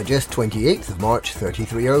News Digest, 28th of March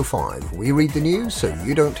 3305. We read the news so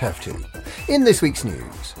you don't have to. In this week's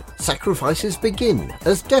news, sacrifices begin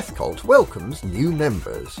as Death Cult welcomes new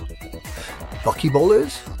members.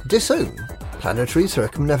 Buckyballers disown planetary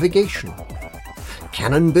circumnavigation.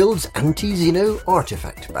 Cannon builds anti-Xeno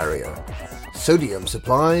artifact barrier. Sodium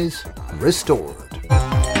supplies restored.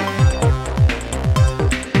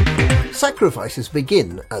 Sacrifices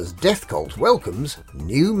begin as Death Cult welcomes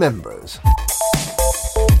new members.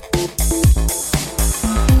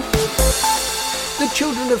 The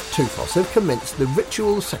children of Tothos have commenced the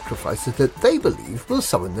ritual sacrifices that they believe will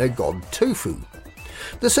summon their god Tofu.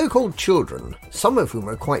 The so-called children, some of whom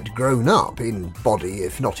are quite grown up in body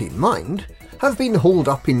if not in mind, have been hauled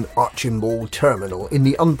up in Archibald Terminal in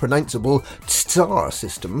the unpronounceable Tsar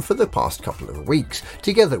system for the past couple of weeks,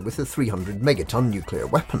 together with a 300 megaton nuclear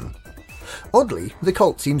weapon. Oddly, the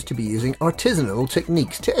cult seems to be using artisanal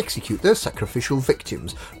techniques to execute their sacrificial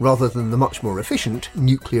victims, rather than the much more efficient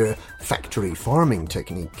nuclear factory farming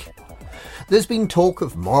technique. There's been talk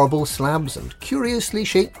of marble slabs and curiously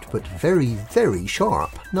shaped but very, very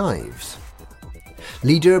sharp knives.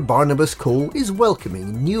 Leader Barnabas Cole is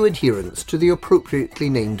welcoming new adherents to the appropriately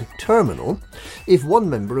named terminal if one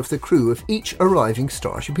member of the crew of each arriving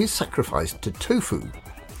starship is sacrificed to Tofu.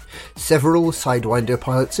 Several Sidewinder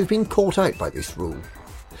pilots have been caught out by this rule.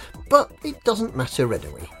 But it doesn't matter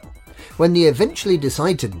anyway. When they eventually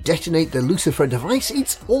decide to detonate the Lucifer device,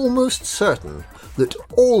 it's almost certain that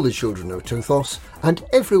all the children of Tothos and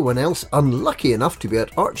everyone else unlucky enough to be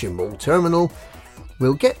at Archibald Terminal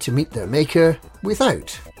will get to meet their maker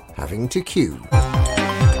without having to queue.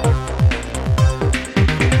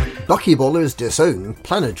 Buckyballers disown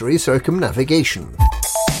planetary circumnavigation.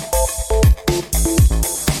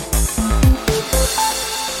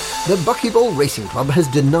 The Buckyball Racing Club has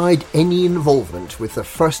denied any involvement with the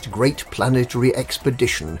first Great Planetary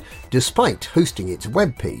Expedition, despite hosting its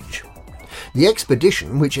webpage. The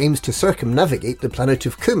expedition, which aims to circumnavigate the planet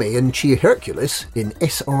of Cumae and Chi Hercules in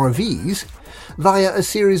SRVs, via a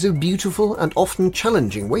series of beautiful and often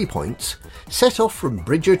challenging waypoints, set off from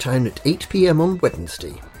Bridgertown at 8 PM on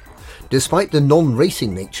Wednesday. Despite the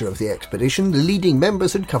non-racing nature of the expedition, the leading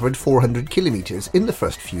members had covered 400 kilometres in the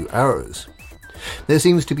first few hours. There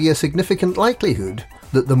seems to be a significant likelihood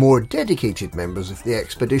that the more dedicated members of the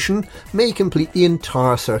expedition may complete the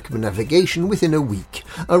entire circumnavigation within a week,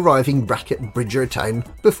 arriving back at Bridgertown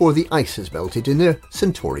before the ice has melted in the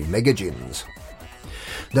Centauri Megagins.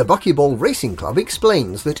 The Buckyball Racing Club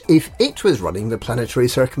explains that if it was running the planetary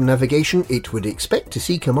circumnavigation, it would expect to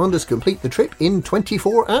see commanders complete the trip in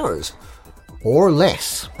 24 hours, or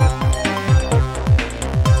less.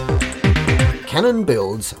 Cannon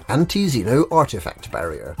builds anti-Xeno artifact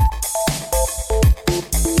barrier.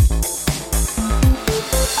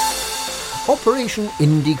 Operation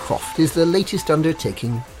Indy Croft is the latest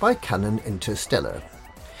undertaking by Cannon Interstellar.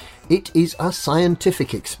 It is a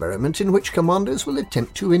scientific experiment in which commanders will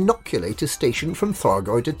attempt to inoculate a station from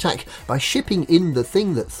Thargoid attack by shipping in the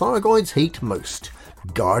thing that Thargoids hate most,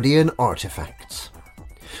 Guardian artifacts.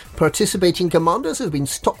 Participating commanders have been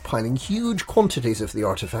stockpiling huge quantities of the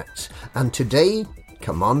artifacts, and today,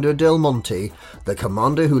 Commander Del Monte, the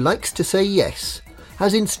commander who likes to say yes,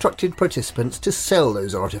 has instructed participants to sell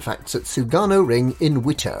those artifacts at Sugano Ring in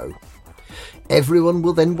Wittau. Everyone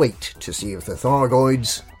will then wait to see if the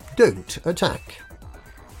Thargoids don't attack.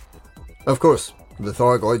 Of course, the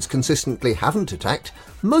Thargoids consistently haven't attacked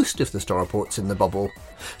most of the starports in the bubble,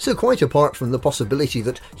 so quite apart from the possibility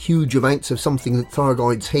that huge amounts of something that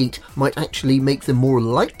Thargoids hate might actually make them more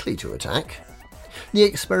likely to attack, the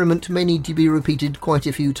experiment may need to be repeated quite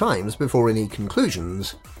a few times before any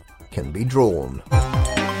conclusions can be drawn.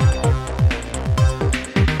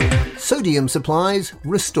 Sodium supplies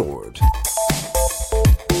restored.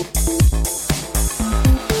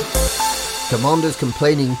 Commanders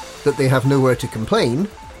complaining that they have nowhere to complain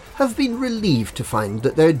have been relieved to find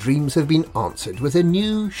that their dreams have been answered with a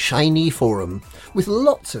new, shiny forum, with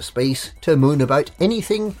lots of space to moan about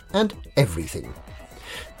anything and everything.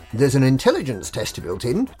 There's an intelligence test built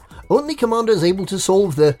in. Only commanders able to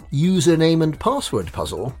solve the username and password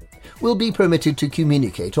puzzle will be permitted to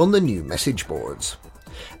communicate on the new message boards.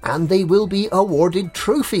 And they will be awarded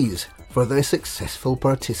trophies for their successful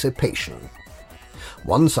participation.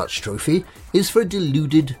 One such trophy is for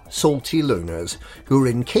deluded, salty loners who are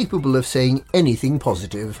incapable of saying anything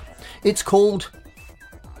positive. It's called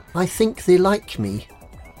I Think They Like Me.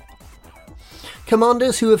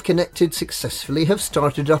 Commanders who have connected successfully have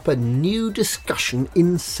started up a new discussion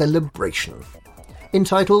in celebration,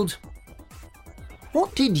 entitled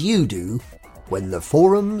What Did You Do When the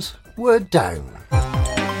Forums Were Down?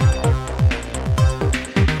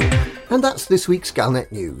 And that's this week's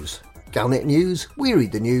Galnet News. Galnet News, we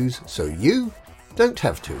read the news so you don't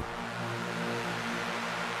have to.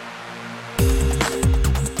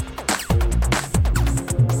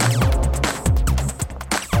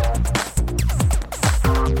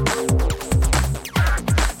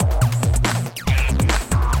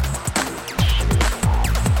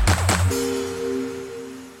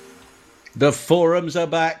 The forums are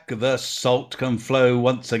back, the salt can flow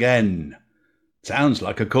once again. Sounds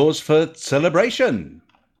like a cause for celebration.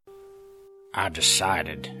 I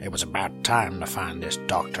decided it was about time to find this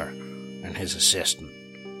doctor and his assistant.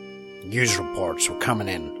 News reports were coming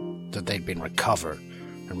in that they'd been recovered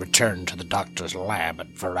and returned to the doctor's lab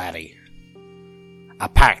at Verratti. I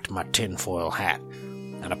packed my tinfoil hat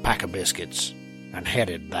and a pack of biscuits and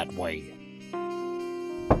headed that way.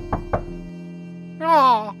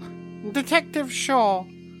 Oh, Detective Shaw.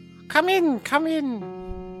 Come in, come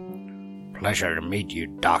in. Pleasure to meet you,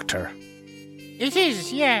 Doctor. It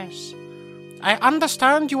is, yes. I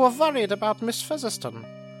understand you were worried about Miss Featherstone.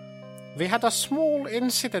 We had a small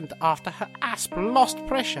incident after her asp lost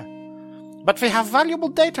pressure, but we have valuable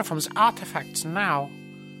data from the artifacts now.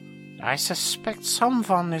 I suspect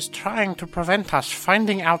someone is trying to prevent us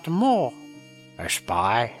finding out more. A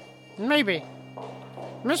spy? Maybe.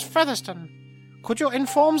 Miss Featherstone, could you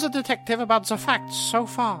inform the detective about the facts so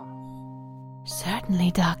far?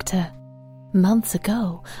 Certainly, Doctor. Months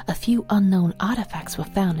ago, a few unknown artifacts were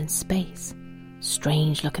found in space.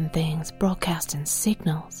 Strange-looking things broadcasting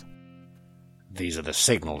signals. These are the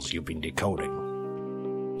signals you've been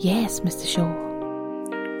decoding. Yes, Mr. Shaw.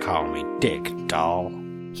 Call me Dick, doll.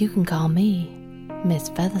 You can call me Miss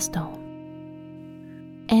Featherstone.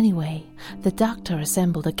 Anyway, the doctor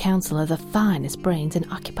assembled a council of the finest brains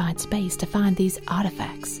in occupied space to find these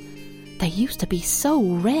artifacts. They used to be so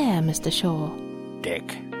rare, Mr. Shaw.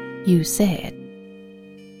 Dick. You said.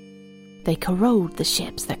 They corrode the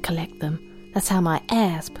ships that collect them. That's how my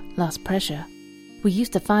asp lost pressure. We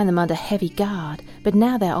used to find them under heavy guard, but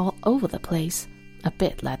now they're all over the place, a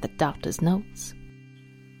bit like the doctor's notes.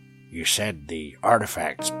 You said the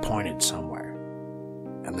artifacts pointed somewhere,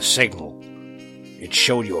 and the signal, it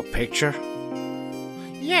showed you a picture?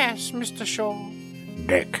 Yes, Mr. Shaw.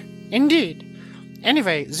 Dick. Indeed.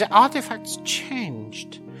 Anyway, the artifacts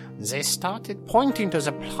changed. They started pointing to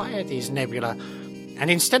the Pleiades Nebula,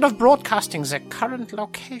 and instead of broadcasting their current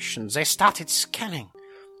location, they started scanning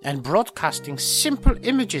and broadcasting simple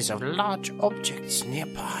images of large objects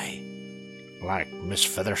nearby. Like Miss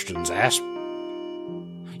Featherstone's asp?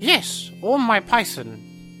 Yes, or my Python.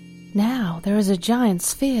 Now there is a giant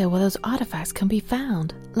sphere where those artifacts can be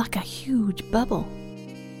found, like a huge bubble.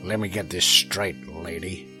 Let me get this straight,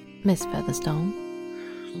 lady. Miss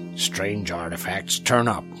Featherstone. Strange artifacts turn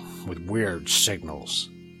up with weird signals.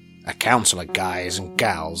 A council of guys and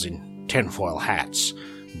gals in tinfoil hats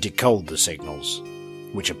decode the signals,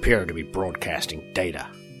 which appear to be broadcasting data.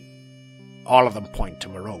 All of them point to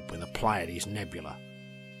Merope in the Pleiades Nebula,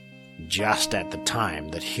 just at the time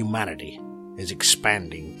that humanity is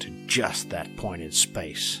expanding to just that point in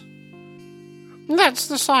space. That's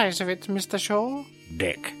the size of it, Mr. Shaw.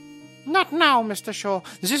 Dick. Not now, Mr. Shaw.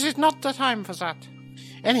 This is not the time for that.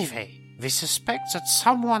 Anyway, we suspect that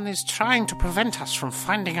someone is trying to prevent us from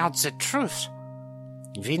finding out the truth.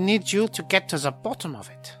 We need you to get to the bottom of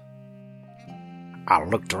it. I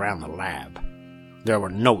looked around the lab. There were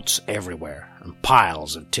notes everywhere and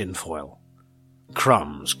piles of tinfoil.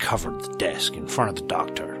 Crumbs covered the desk in front of the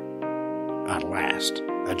doctor. At last,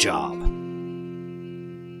 a job.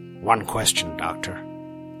 One question, Doctor.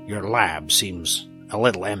 Your lab seems a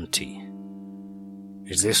little empty.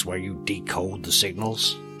 Is this where you decode the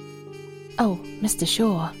signals? Oh, Mr.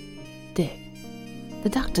 Shaw. Dick. The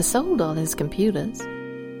doctor sold all his computers.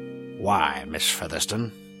 Why, Miss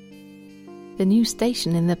Featherstone? The new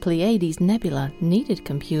station in the Pleiades Nebula needed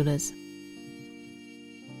computers.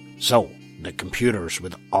 So, the computers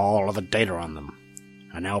with all of the data on them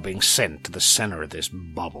are now being sent to the center of this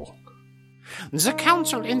bubble. The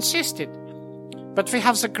council insisted, but we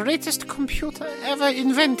have the greatest computer ever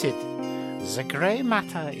invented. The grey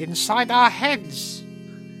matter inside our heads.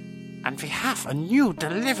 And we have a new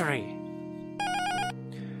delivery.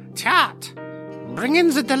 Tjat, bring in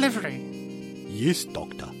the delivery. Yes,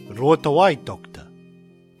 Doctor. Right away, Doctor.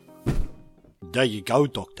 There you go,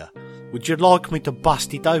 Doctor. Would you like me to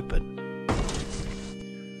bust it open?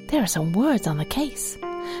 There are some words on the case.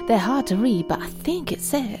 They're hard to read, but I think it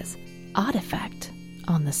says artifact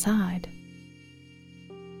on the side.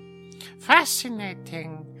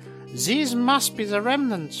 Fascinating. These must be the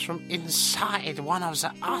remnants from inside one of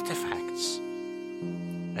the artifacts.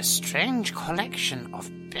 A strange collection of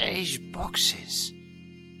beige boxes.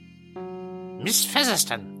 Miss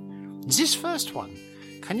Featherston, this first one,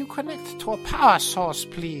 can you connect to a power source,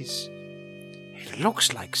 please? It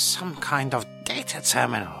looks like some kind of data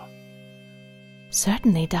terminal.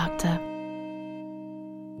 Certainly, Doctor.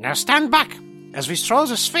 Now stand back as we throw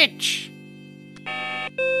the switch.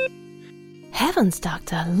 Heavens,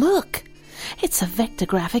 Doctor, look! It's a vector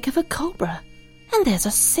graphic of a cobra, and there's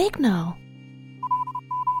a signal.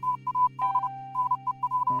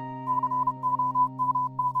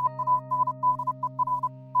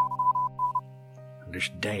 This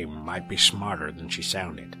dame might be smarter than she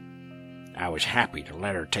sounded. I was happy to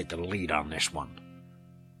let her take the lead on this one.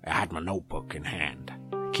 I had my notebook in hand,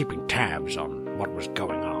 keeping tabs on what was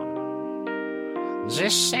going on.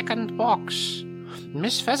 This second box,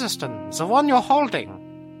 Miss Featherston, the one you're holding.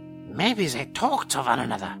 Maybe they talk to one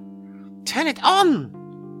another. Turn it on!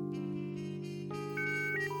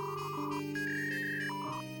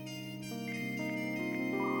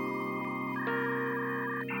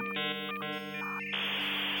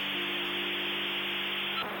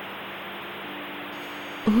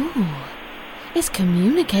 Ooh, it's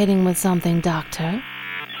communicating with something, Doctor.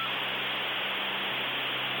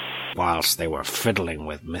 Whilst they were fiddling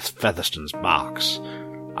with Miss Featherston's box,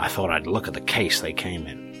 I thought I'd look at the case they came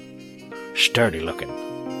in. Sturdy looking,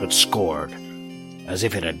 but scored, as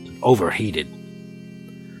if it had overheated.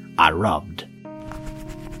 I rubbed.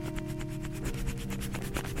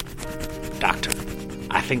 Doctor,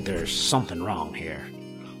 I think there's something wrong here.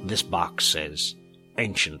 This box says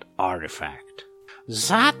ancient artifact.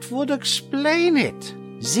 That would explain it.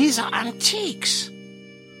 These are antiques.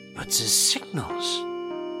 But the signals...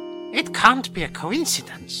 It can't be a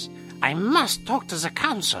coincidence. I must talk to the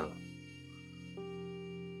council.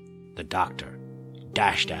 The doctor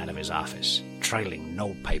dashed out of his office, trailing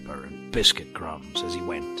notepaper and biscuit crumbs as he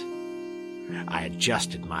went. I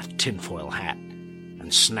adjusted my tinfoil hat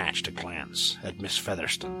and snatched a glance at Miss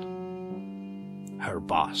Featherston. Her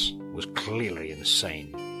boss was clearly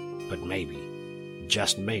insane, but maybe,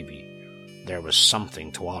 just maybe, there was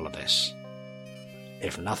something to all of this.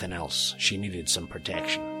 If nothing else, she needed some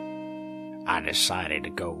protection. I decided to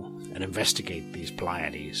go and investigate these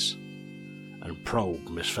Pleiades and probe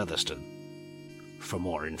Miss Featherston for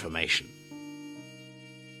more information.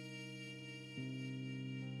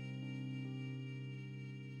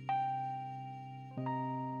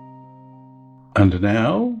 And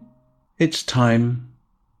now it's time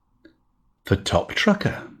for Top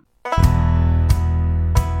Trucker.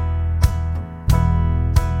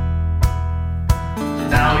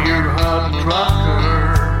 Now you're a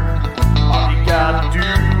trucker. All you gotta do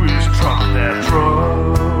is truck that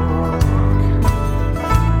truck.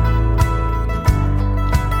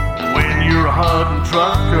 When you're a hunting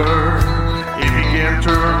trucker, if you can't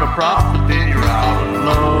turn a profit, then you're out of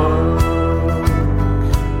luck.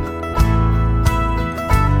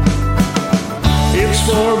 It's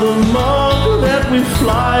for the mug that we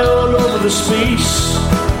fly all over the space.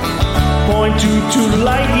 Point to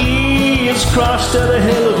lighty, it's crossed at a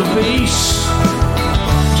hell of a pace.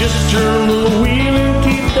 Just turn the wheel and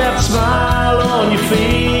keep that smile on your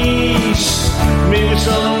face. Maybe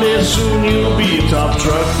someday soon you'll be a top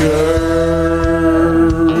trucker.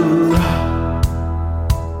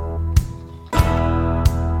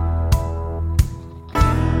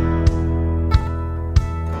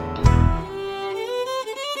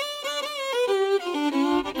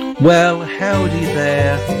 Well, howdy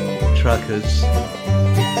there, truckers.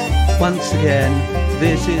 Once again,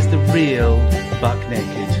 this is the real Buck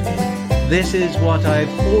Naked. This is what I've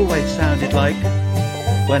always sounded like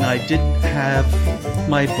when I didn't have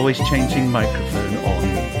my voice-changing microphone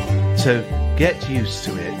on. So get used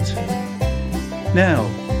to it. Now,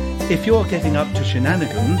 if you're getting up to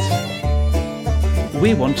shenanigans,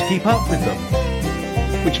 we want to keep up with them,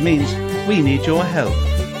 which means we need your help.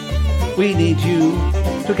 We need you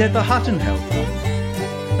to get the Hutton Helper.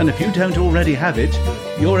 And if you don't already have it,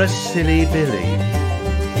 you're a silly Billy.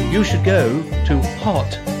 You should go to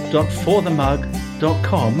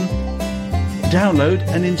hot.forthemug.com, download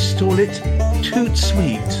and install it toot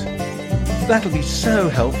sweet. That'll be so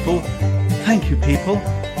helpful. Thank you, people.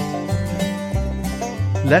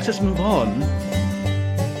 let us move on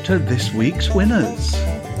to this week's winners.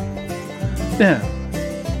 Now,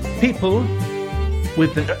 people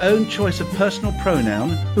with their own choice of personal pronoun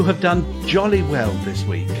who have done jolly well this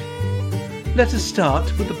week. Let us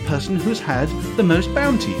start with the person who's had the most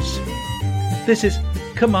bounties. This is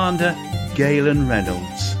Commander Galen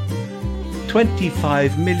Reynolds.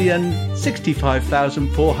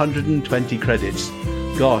 25,065,420 credits.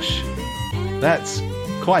 Gosh, that's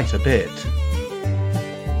quite a bit.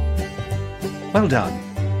 Well done.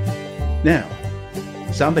 Now,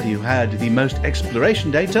 somebody who had the most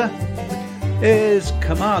exploration data is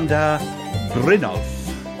Commander Brinov.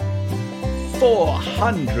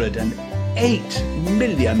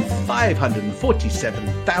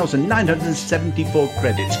 408,547,974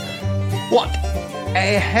 credits. What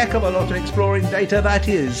a heck of a lot of exploring data that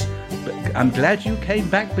is. But I'm glad you came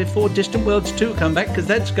back before Distant Worlds 2 come back, because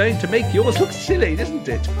that's going to make yours look silly, isn't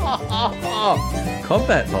it?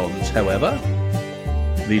 Combat bombs, however.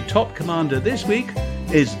 The top commander this week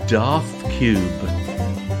is Darth Cube.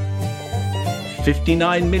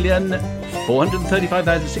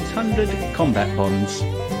 59,435,600 combat bonds.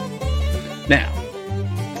 Now,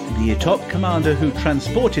 the top commander who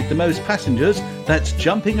transported the most passengers, that's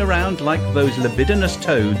jumping around like those libidinous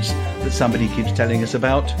toads that somebody keeps telling us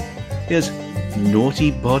about, is Naughty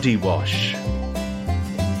Body Wash.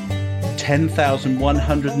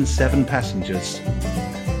 10,107 passengers.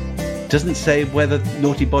 Doesn't say whether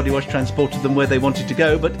Naughty Body Wash transported them where they wanted to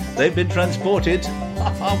go, but they've been transported.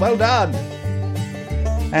 Well done!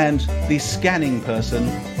 And the scanning person,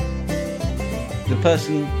 the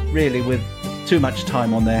person really with too much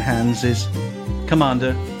time on their hands, is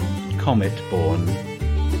Commander Cometborn.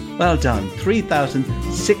 Well done,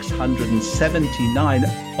 3,679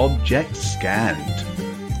 objects scanned.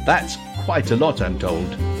 That's quite a lot, I'm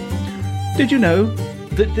told. Did you know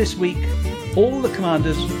that this week all the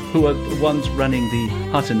commanders who are the ones running the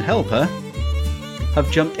Hutton Helper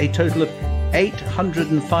have jumped a total of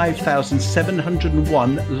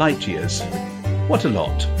 805,701 light years? What a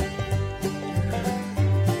lot.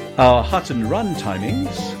 Our Hutton run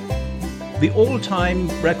timings. The all-time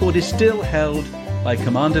record is still held by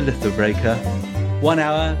Commander Lithobreaker, 1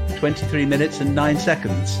 hour, 23 minutes and 9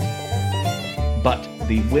 seconds. But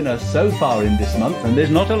the winner so far in this month, and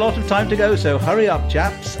there's not a lot of time to go, so hurry up,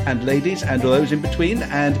 chaps and ladies and those in between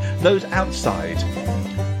and those outside.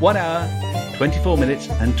 1 hour, 24 minutes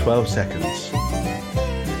and 12 seconds.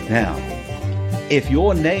 Now, if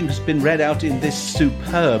your name has been read out in this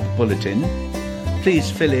superb bulletin,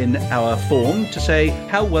 please fill in our form to say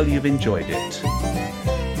how well you've enjoyed it.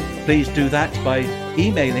 Please do that by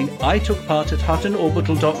emailing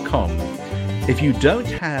itookpart@huttonorbital.com. If you don't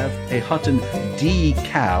have a Hutton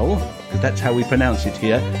decal, because that's how we pronounce it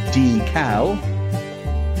here, decal,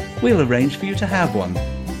 we'll arrange for you to have one.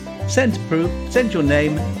 Send your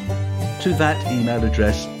name to that email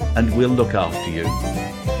address and we'll look after you.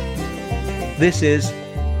 This is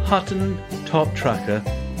Hutton Top Tracker,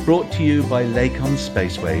 brought to you by Lakon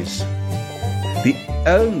Spaceways, the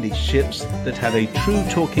only ships that have a true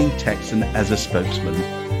talking Texan as a spokesman.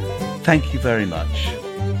 Thank you very much.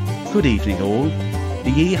 Good evening all.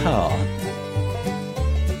 Yee-haw.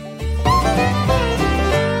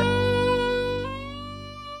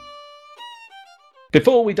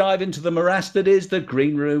 Before we dive into the morass that is the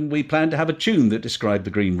Green Room, we planned to have a tune that described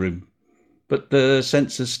the Green Room, but the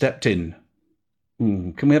censors stepped in.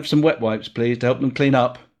 Can we have some wet wipes, please, to help them clean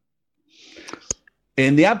up?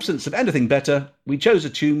 In the absence of anything better, we chose a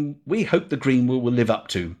tune we hope the Green Room will live up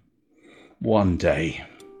to. One day.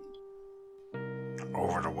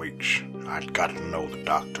 Over the weeks, I'd got to know the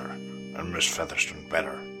doctor and Miss Featherston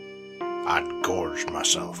better. I'd gorged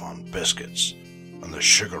myself on biscuits, and the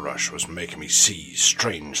sugar rush was making me see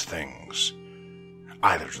strange things.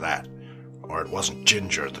 Either that, or it wasn't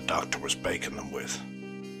ginger the doctor was baking them with.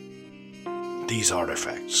 These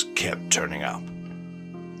artifacts kept turning up.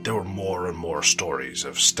 There were more and more stories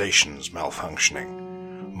of stations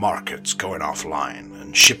malfunctioning, markets going offline,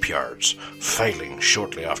 and shipyards failing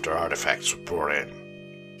shortly after artifacts were brought in.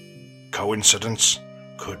 Coincidence?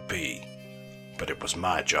 Could be, but it was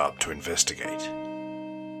my job to investigate.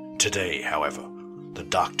 Today, however, the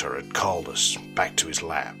doctor had called us back to his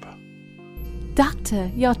lab. Doctor,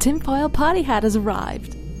 your tinfoil party hat has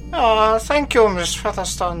arrived. Oh, thank you, Miss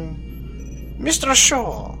Featherstone. Mr.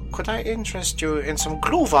 Shaw, could I interest you in some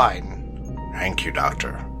glühwein? Thank you,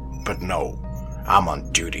 Doctor, but no, I'm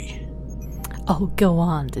on duty. Oh, go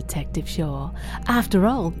on, Detective Shaw. After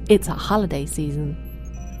all, it's a holiday season.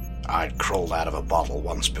 I'd crawled out of a bottle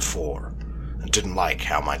once before, and didn't like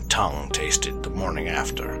how my tongue tasted the morning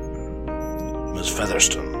after. Miss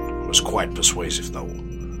Featherston was quite persuasive, though.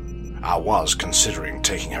 I was considering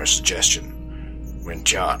taking her suggestion when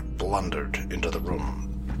Jart blundered into the room.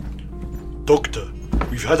 Doctor,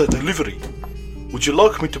 we've had a delivery. Would you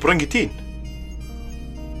like me to bring it in?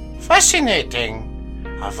 Fascinating.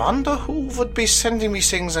 I wonder who would be sending me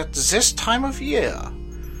things at this time of year.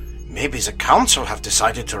 Maybe the council have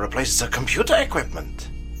decided to replace the computer equipment.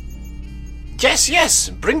 Yes,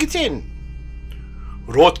 bring it in.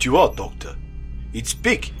 Right you are, Doctor. It's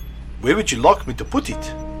big. Where would you like me to put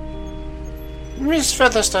it? Miss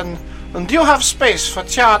Featherston, do you have space for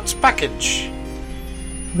Chart's package?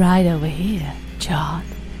 Right over here, Chart.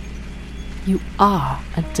 You are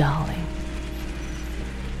a darling.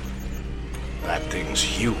 That thing's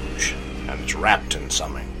huge, and it's wrapped in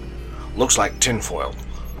something. Looks like tinfoil.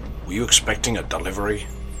 Were you expecting a delivery?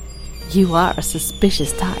 You are a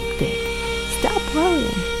suspicious type, Dick. Stop worrying.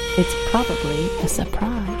 It's probably a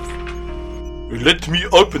surprise. Let me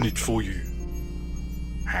open it for you.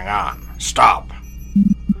 Hang on. Stop.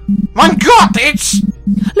 My God, it's...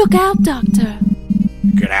 Look out, Doctor.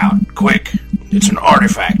 Get out, quick. It's an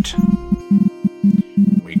artifact.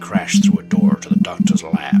 We crashed through a door to the doctor's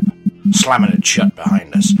lab, slamming it shut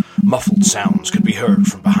behind us. Muffled sounds could be heard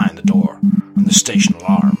from behind the door, and the station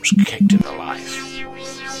alarms kicked into life.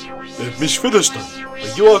 Miss Featherston,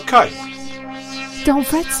 are you okay? Don't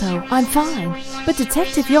fret so. I'm fine. But,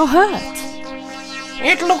 Detective, you're hurt.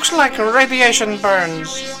 It looks like radiation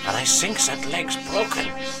burns, and I think that leg's broken.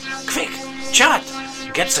 Quick, Chart,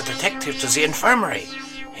 get the detective to the infirmary.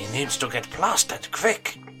 He needs to get plastered,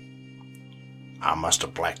 quick. I must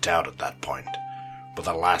have blacked out at that point, but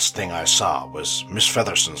the last thing I saw was Miss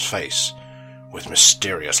Featherston's face, with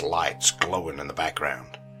mysterious lights glowing in the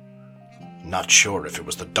background. Not sure if it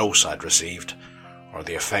was the dose I'd received, or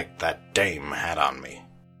the effect that dame had on me.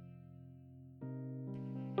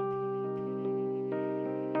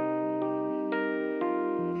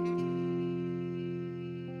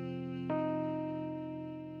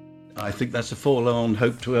 I think that's a forlorn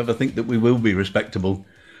hope to ever think that we will be respectable.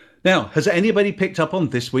 Now, has anybody picked up on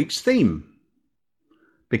this week's theme?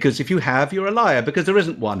 Because if you have, you're a liar, because there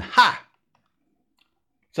isn't one. Ha!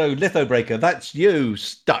 So, Lithobreaker, that's you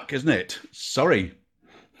stuck, isn't it? Sorry.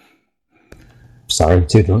 Sorry,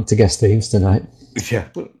 too drunk to guess themes tonight. Yeah,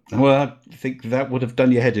 well, I think that would have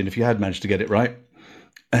done your head in if you had managed to get it right.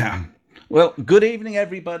 Well, good evening,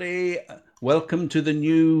 everybody. Welcome to the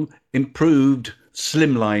new, improved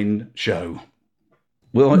Slimline show.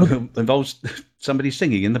 Well, it involves somebody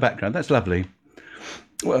singing in the background. That's lovely.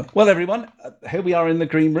 Well, everyone, here we are in the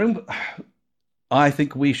green room. I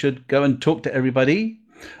think we should go and talk to everybody.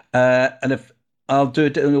 And if I'll do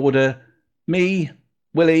it in order, me,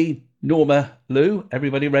 Willie, Norma, Lou,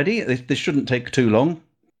 everybody ready? This shouldn't take too long.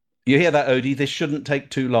 You hear that, Odie? This shouldn't take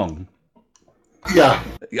too long. Yeah.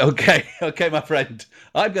 Okay, my friend.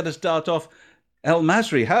 I'm going to start off. El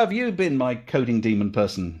Masri, how have you been, my coding demon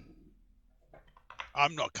person?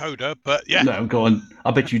 I'm not a coder, but yeah. No, go on. I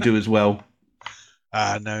bet you do as well.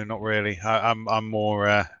 No, not really. I'm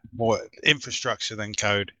more infrastructure than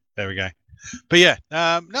code. There we go. But yeah,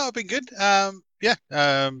 no, I've been good.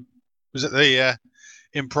 Was at the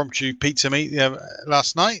impromptu pizza meet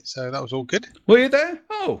last night, so that was all good. Were you there?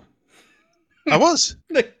 Oh, I was.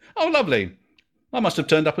 Oh, lovely. I must have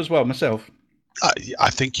turned up as well myself. I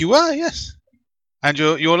think you were, yes. And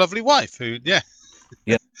your lovely wife, who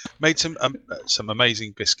made some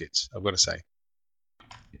amazing biscuits, I've got to say.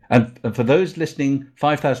 And for those listening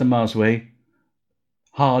 5,000 miles away,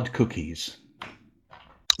 hard cookies.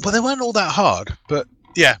 Well, they weren't all that hard, but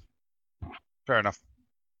yeah, fair enough.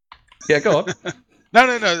 Yeah, go on.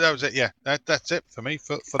 No, that was it. Yeah, that's it for me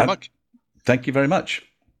for the mug. Thank you very much.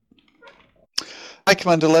 Hi,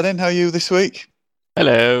 Commander Lennon. How are you this week?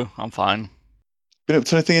 Hello, I'm fine. Been up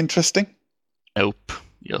to anything interesting? Nope,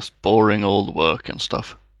 just boring old work and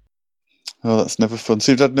stuff. Oh, that's never fun.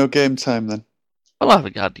 So you've had no game time then? Well, I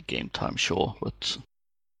haven't had the game time, sure, but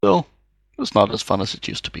still, it's not as fun as it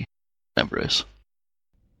used to be. Never is.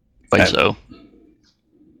 Right, so.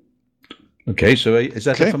 Okay, so is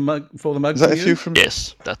that for the mug? Is that a few from?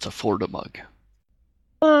 Yes, that's a for the mug.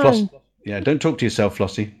 Floss. Yeah, don't talk to yourself,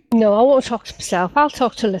 Flossie. No, I won't talk to myself. I'll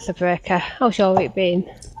talk to Lithobreaker. How's your week been?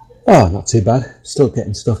 Oh, not too bad. Still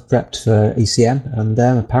getting stuff prepped for ECM, and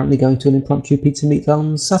apparently going to an impromptu pizza meet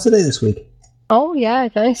on Saturday this week. Oh, yeah,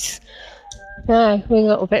 nice. Yeah, we're a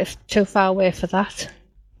little bit too far away for that.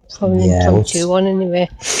 Probably an impromptu one anyway.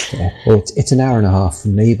 Yeah, well, it's an hour and a half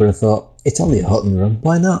from me, but I thought, it's only a hut and run,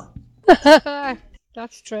 why not?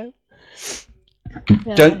 That's true.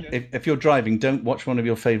 Yeah. Don't if you're driving, don't watch one of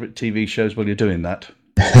your favourite TV shows while you're doing that.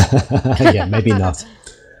 Yeah, maybe not.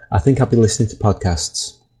 I think I'll be listening to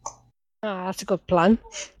podcasts. Ah, that's a good plan.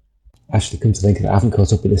 Actually, come to think of it, I haven't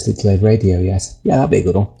caught up with this Slave Radio yet. Yeah, that'd be a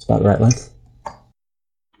good one. It's about the right length.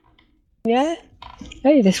 Yeah.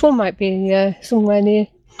 Hey, this one might be somewhere near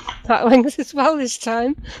that length as well this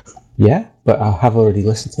time. Yeah, but I have already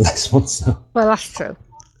listened to this one, so... Well, that's true.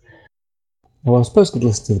 Well, I suppose I could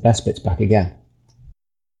listen to the best bits back again.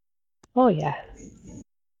 Oh, yeah.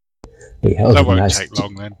 But yeah, That won't take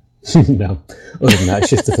long then. No. Other than that,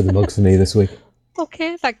 it's just for the mug for me this week.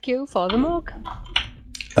 Okay, thank you for the mug.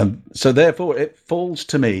 So therefore, it falls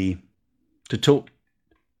to me to talk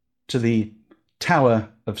to the Tower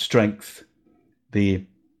of Strength, the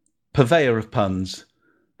purveyor of puns,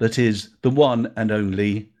 that is the one and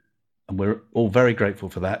only, and we're all very grateful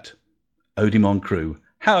for that, Odimon Crew.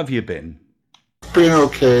 How have you been? Been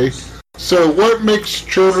okay. So what makes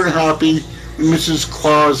children happy and Mrs.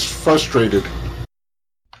 Claus frustrated?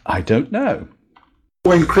 I don't know.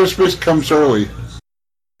 When Christmas comes early.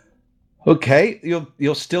 Okay,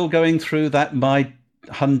 you're still going through that My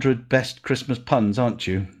 100 Best Christmas Puns, aren't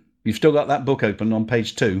you? You've still got that book open on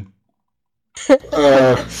page 2.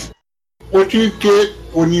 What do you get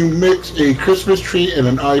when you mix a Christmas tree and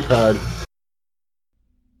an iPad?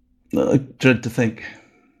 I dread to think.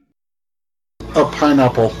 A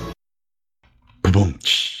pineapple. Boom.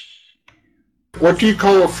 What do you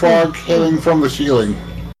call a frog hanging from the ceiling?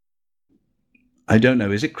 I don't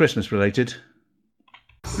know. Is it Christmas related?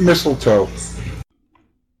 Mistletoe.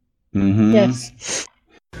 Mm-hmm. Yes.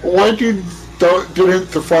 Why didn't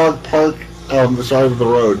the frog park on the side of the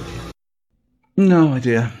road? No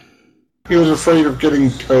idea. He was afraid of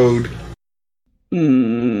getting towed.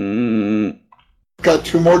 Got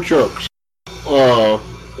 2 more jokes.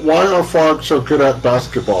 Why are frogs so good at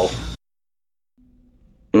basketball?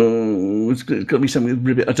 Oh, it's got to be something with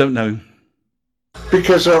ribbit. I don't know.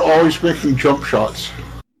 Because they're always making jump shots.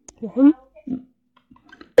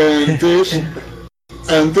 And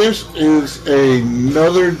this is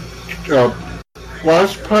another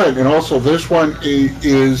last pun, and also this one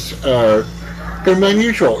is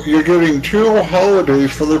unusual. You're getting 2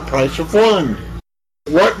 holidays for the price of 1.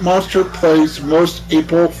 What monster plays most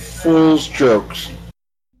April Fool's jokes?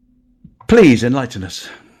 Please enlighten us.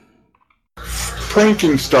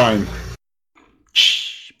 Frankenstein.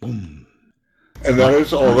 Boom. And that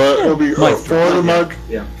is all. That will be for the mug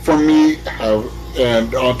from me.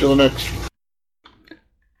 And on to the next.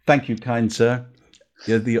 Thank you, kind sir.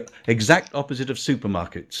 You're the exact opposite of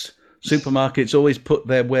supermarkets. Supermarkets always put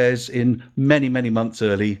their wares in many, many months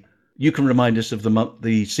early. You can remind us of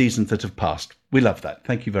the seasons that have passed. We love that.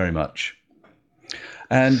 Thank you very much.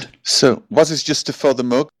 And so, was this just for the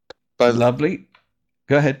mug? Lovely.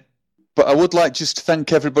 Go ahead. But I would like just to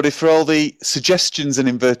thank everybody for all the suggestions and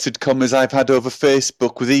inverted commas I've had over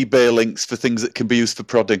Facebook with eBay links for things that can be used for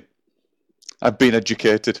prodding. I've been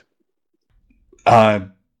educated. I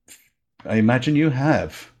imagine you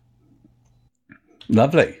have.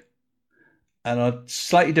 Lovely. And on a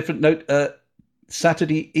slightly different note,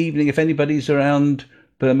 Saturday evening, if anybody's around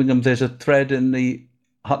Birmingham, there's a thread in the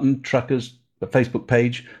Hutton Truckers Facebook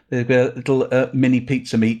page. There's a little mini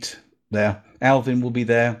pizza meet there. Alvin will be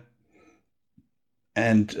there.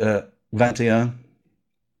 And Vantian.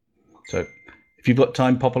 So if you've got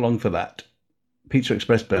time, pop along for that. Pizza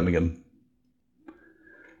Express Birmingham.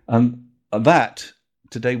 That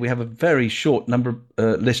today we have a very short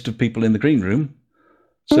list of people in the green room.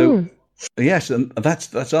 So yes, and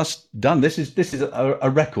that's us done. This is a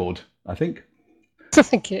record, I think. I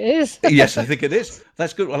think it is. Yes, I think it is.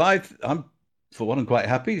 That's good. Well, I'm for one, I'm quite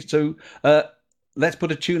happy. So let's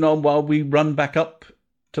put a tune on while we run back up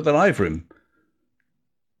to the live room.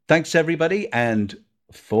 Thanks, everybody, and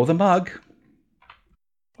for the mug.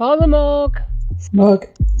 For the mug. Mug.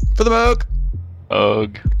 For the mug.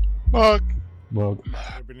 Mug. Mug. Mug. It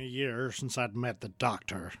had been a year since I'd met the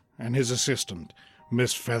doctor and his assistant,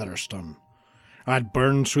 Miss Featherstone. I'd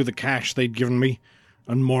burned through the cash they'd given me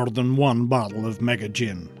and more than 1 bottle of Mega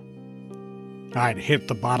Gin. I'd hit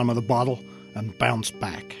the bottom of the bottle and bounced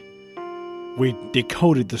back. We'd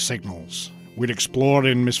decoded the signals. We'd explored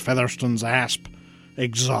in Miss Featherstone's ASP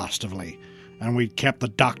exhaustively, and we'd kept the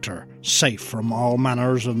doctor safe from all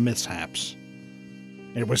manners of mishaps.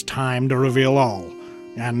 It was time to reveal all,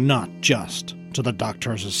 and not just to the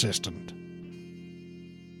doctor's assistant.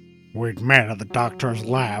 We'd met at the doctor's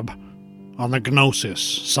lab on the Gnosis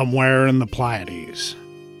somewhere in the Pleiades.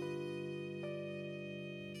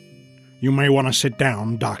 You may want to sit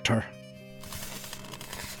down, Doctor.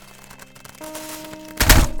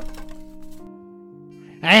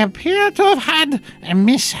 I appear to have had a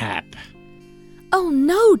mishap. Oh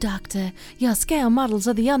no, Doctor. Your scale models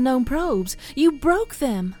are the unknown probes. You broke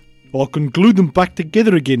them. I can glue them back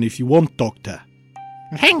together again if you want, Doctor.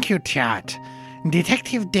 Thank you, Chart.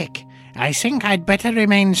 Detective Dick, I think I'd better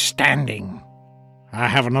remain standing. I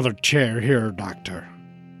have another chair here, Doctor.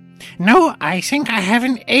 No, I think I have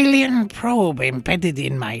an alien probe embedded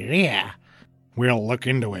in my rear. We'll look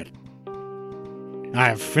into it. I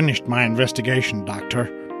have finished my investigation, Doctor.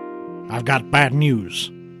 I've got bad news.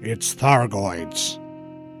 It's Thargoids.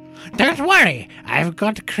 Don't worry, I've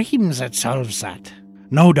got creams that solves that.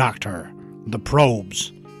 No, Doctor. The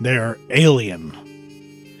probes. They're alien.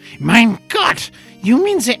 Mein Gott! You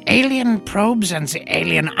mean the alien probes and the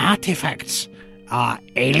alien artifacts are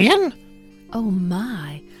alien? Oh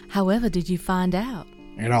my, however did you find out?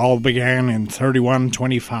 It all began in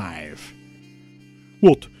 3125.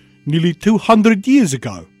 What, nearly 200 years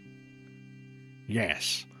ago?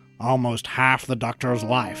 Yes, almost half the Doctor's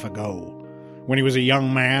life ago, when he was a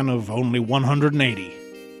young man of only 180.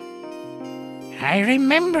 I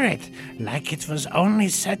remember it, like it was only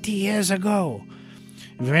 30 years ago,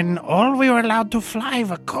 when all we were allowed to fly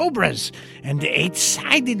were Cobras, and the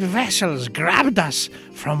 8-sided vessels grabbed us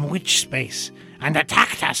from witch space and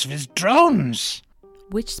attacked us with drones.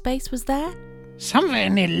 Which space was that? Somewhere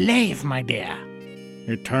in Elave, my dear.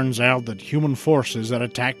 It turns out that human forces had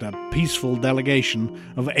attacked a peaceful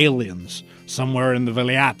delegation of aliens somewhere in the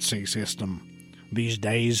Veliatsi system. These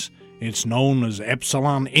days, it's known as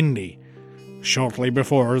Epsilon Indi, shortly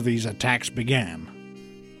before these attacks began.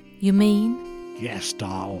 You mean? Yes,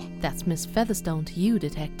 doll. That's Miss Featherstone to you,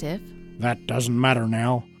 Detective. That doesn't matter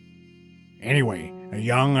now. Anyway, a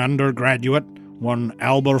young undergraduate, one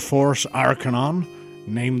Alberforce Arcanon,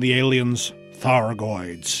 named the aliens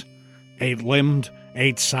Thargoids. 8-limbed,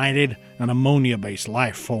 8-sided, and ammonia-based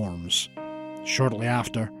life forms. Shortly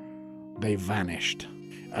after, they vanished.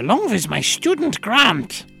 Along with my student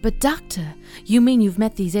Grant. But Doctor, you mean you've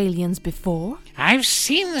met these aliens before? I've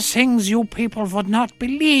seen things you people would not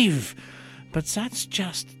believe. But that's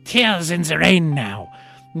just tears in the rain now.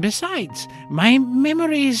 Besides, my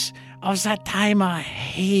memories of that time are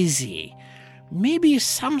hazy. Maybe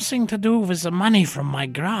something to do with the money from my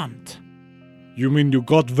grant. You mean you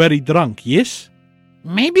got very drunk, yes?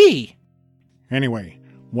 Maybe. Anyway,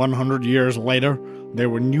 100 years later, there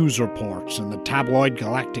were news reports in the tabloid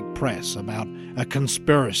Galactic Press about a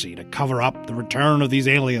conspiracy to cover up the return of these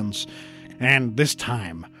aliens, and this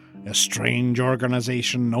time, a strange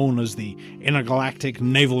organization known as the Intergalactic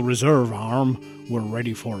Naval Reserve Arm were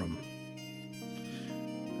ready for him.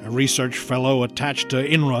 A research fellow attached to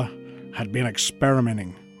INRA had been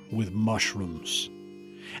experimenting with mushrooms.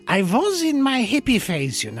 I was in my hippie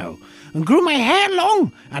phase, you know, and grew my hair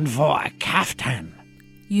long and wore a kaftan.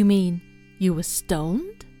 You mean you were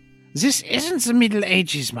stoned? This isn't the Middle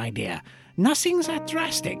Ages, my dear. Nothing that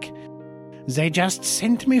drastic. They just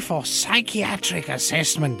sent me for psychiatric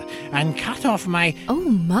assessment and cut off my... Oh,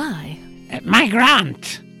 my. My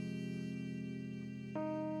grant.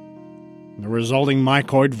 The resulting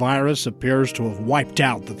mycoid virus appears to have wiped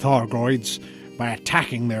out the Thargoids by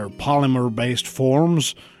attacking their polymer-based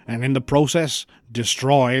forms, and in the process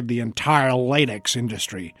destroyed the entire latex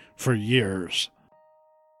industry for years.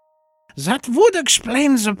 That would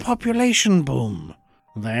explain the population boom.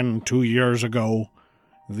 Then, 2 years ago,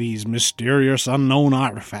 these mysterious unknown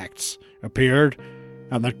artifacts appeared,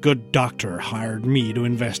 and the good doctor hired me to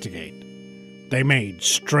investigate. They made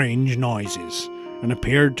strange noises and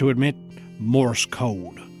appeared to emit Morse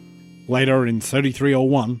code. Later, in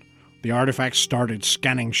 3301, the artifacts started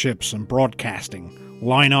scanning ships and broadcasting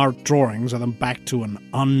line art drawings of them back to an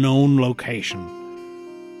unknown location.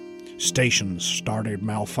 Stations started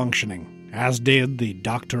malfunctioning, as did the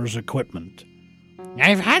doctor's equipment.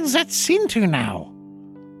 I've had that seen to now.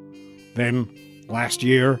 Then, last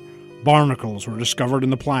year, barnacles were discovered in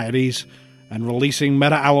the Pleiades and releasing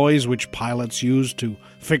meta-alloys which pilots used to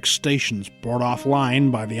fix stations brought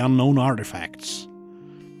offline by the unknown artifacts.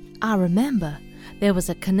 I remember. There was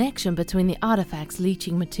a connection between the artifacts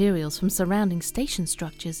leaching materials from surrounding station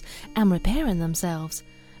structures and repairing themselves,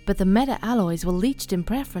 but the meta-alloys were leached in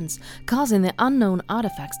preference, causing the unknown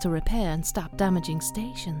artifacts to repair and stop damaging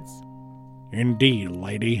stations. Indeed,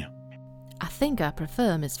 lady. I think I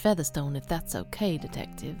prefer Miss Featherstone if that's okay,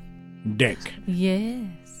 Detective. Dick.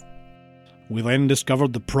 Yes. We then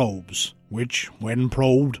discovered the probes, which, when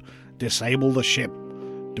probed, disabled the ship,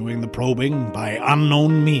 doing the probing by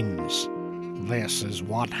unknown means. This is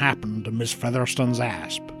what happened to Miss Featherstone's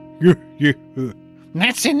asp.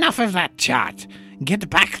 That's enough of that, Chart. Get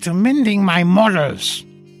back to mending my models.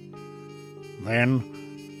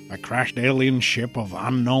 Then, a crashed alien ship of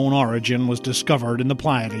unknown origin was discovered in the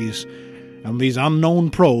Pleiades, and these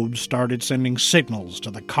unknown probes started sending signals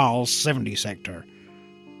to the Col 70 sector.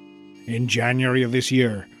 In January of this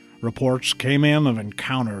year, reports came in of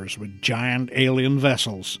encounters with giant alien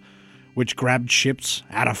vessels, which grabbed ships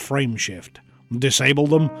at a frame shift, disabled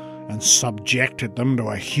them, and subjected them to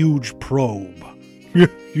a huge probe.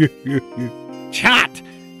 Chat!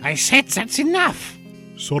 I said that's enough!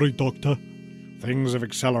 Sorry, Doctor. Things have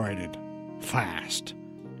accelerated. Fast.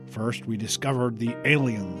 First, we discovered the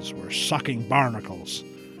aliens were sucking barnacles.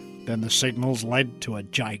 Then the signals led to a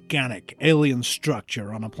gigantic alien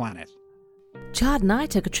structure on a planet. Chard and I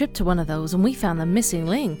took a trip to one of those and we found the missing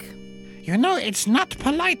link. You know, it's not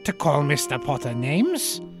polite to call Mr. Potter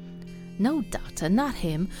names. No, Doctor, not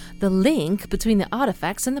him. The link between the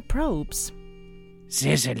artifacts and the probes.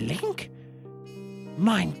 There's a link?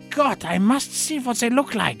 My God, I must see what they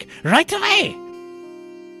look like. Right away!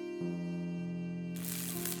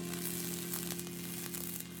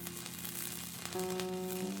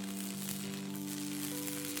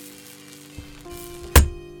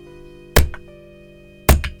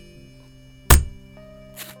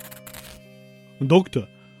 Doctor,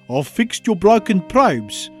 I've fixed your broken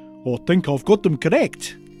probes. I think I've got them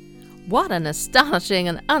correct. What an astonishing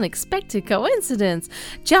and unexpected coincidence!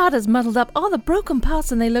 Chard has muddled up all the broken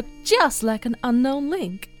parts and they look just like an unknown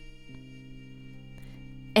link.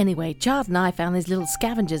 Anyway, Chard and I found these little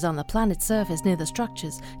scavengers on the planet's surface near the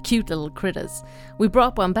structures. Cute little critters. We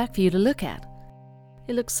brought one back for you to look at.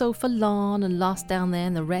 It looked so forlorn and lost down there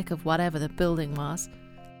in the wreck of whatever the building was.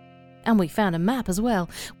 And we found a map as well.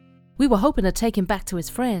 We were hoping to take him back to his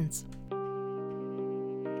friends.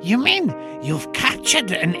 You mean you've captured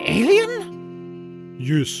an alien?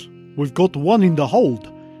 Yes, we've got one in the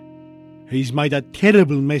hold. He's made a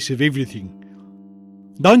terrible mess of everything.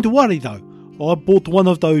 Don't worry though, I bought one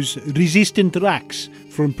of those resistant racks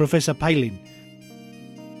from Professor Palin.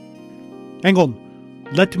 Hang on,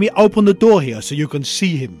 let me open the door here so you can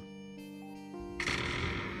see him.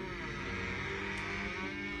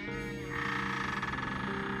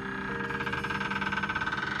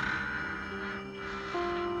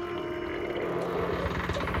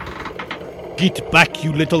 Get back,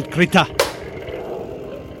 you little critter!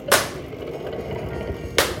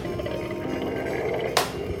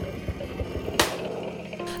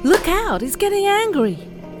 Look out, he's getting angry.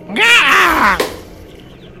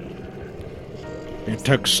 It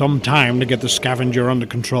took some time to get the scavenger under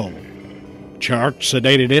control. Chart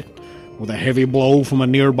sedated it with a heavy blow from a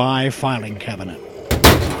nearby filing cabinet.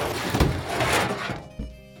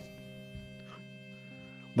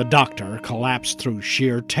 The doctor collapsed through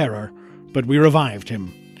sheer terror, but we revived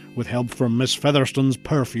him, with help from Miss Featherstone's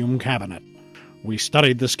perfume cabinet. We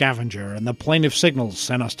studied the scavenger, and the plaintive signals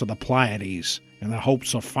sent us to the Pleiades, in the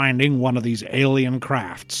hopes of finding one of these alien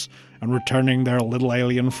crafts, and returning their little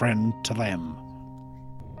alien friend to them.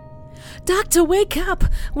 Doctor, wake up!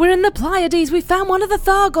 We're in the Pleiades, we found one of the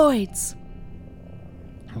Thargoids!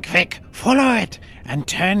 Quick, follow it, and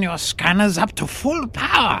turn your scanners up to full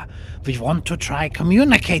power! We want to try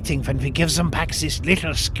communicating when we give them back this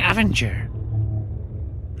little scavenger.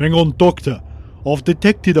 Hang on, Doctor. I've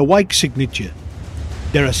detected a wake signature.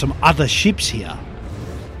 There are some other ships here.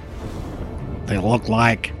 They look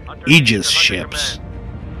like Aegis ships.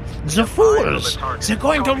 The fools! They're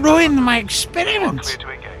going to ruin my experiment!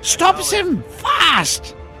 Stop them,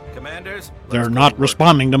 fast! Commanders, They're not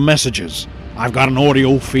responding to messages. I've got an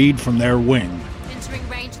audio feed from their wing. Entering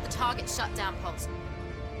range of the target shutdown pulse.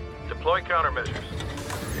 deploy countermeasures.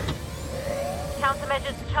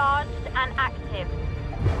 Countermeasures charged and active.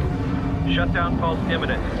 Shutdown pulse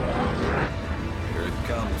imminent. Here it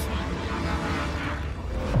comes.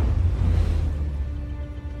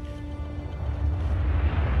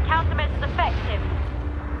 Countermeasures effective.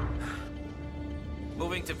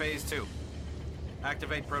 Moving to phase 2.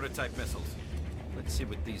 Activate prototype missiles. Let's see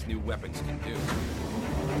what these new weapons can do.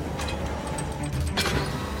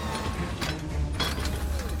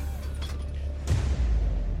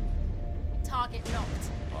 Target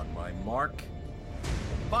locked. On my mark.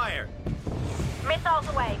 Fire! Missiles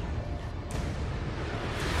away.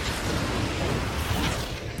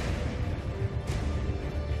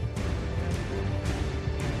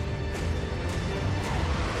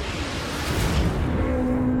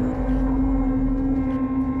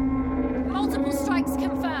 Multiple strikes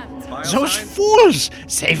confirmed. Those fools!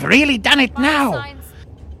 They've really done it now! Signs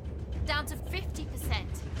down to 50%.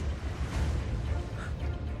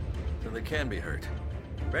 So they can be hurt.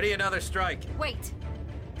 Ready another strike. Wait.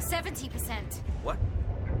 70%. What?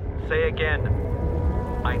 Say again.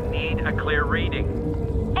 I need a clear reading.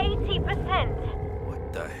 80%.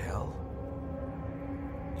 What the hell?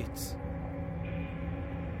 It's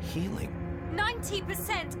healing.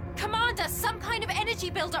 90%. Commander, some kind of energy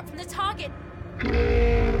buildup from the target.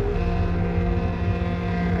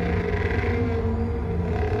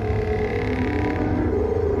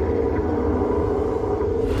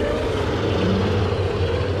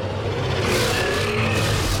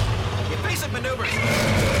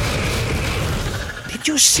 Did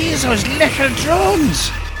you see those little drones?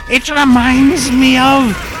 It reminds me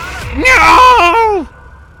of... No!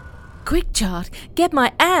 Quick, Chart, get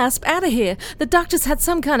my asp out of here. The doctor's had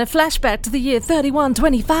some kind of flashback to the year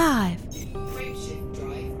 3125.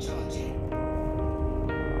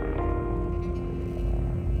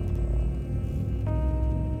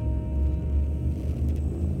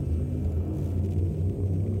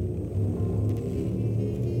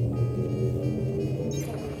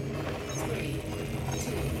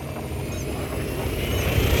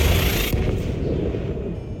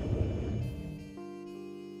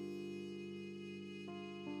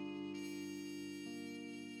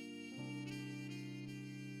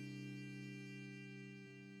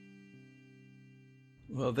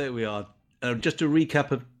 Well, there we are. Just a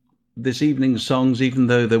recap of this evening's songs, even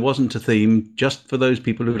though there wasn't a theme, just for those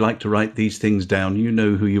people who like to write these things down, you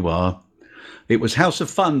know who you are. It was House of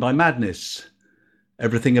Fun by Madness,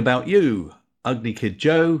 Everything About You, Ugly Kid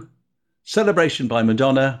Joe, Celebration by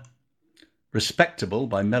Madonna, Respectable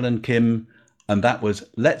by Mel and Kim, and that was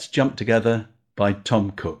Let's Jump Together by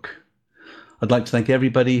Tom Cook. I'd like to thank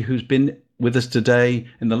everybody who's been with us today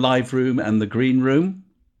in the live room and the green room.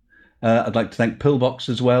 I'd like to thank Pillbox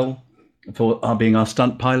as well for being our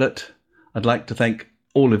stunt pilot. I'd like to thank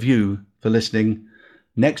all of you for listening.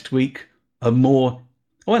 Next week, a more,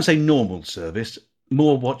 I won't say normal service,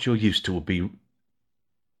 more what you're used to will be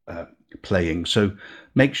playing. So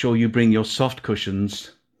make sure you bring your soft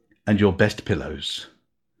cushions and your best pillows.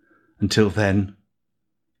 Until then,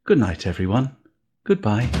 good night, everyone.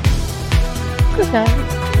 Goodbye. Good night.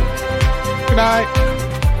 Good night.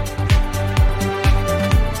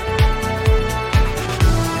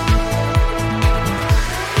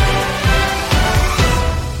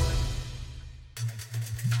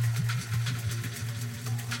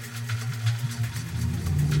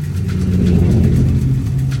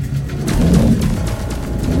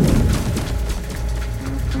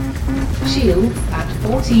 Shields at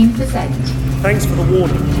 14%. Thanks for the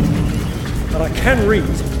warning. But I can read.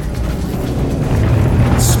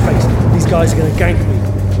 Space. These guys are going to gank me.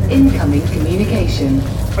 Incoming communication.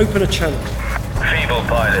 Open a channel. Feeble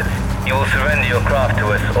pilot, you will surrender your craft to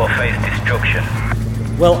us or face destruction.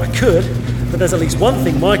 Well, I could, but there's at least one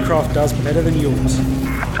thing my craft does better than yours.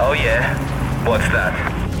 Oh yeah? What's that?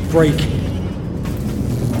 Braking.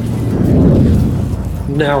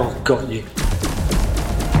 Now I've got you.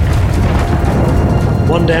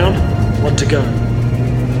 One down, one to go.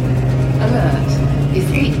 Alert.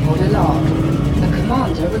 Escape pod alarm. A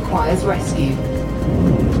commander requires rescue.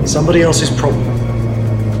 Somebody else's problem.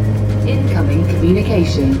 Incoming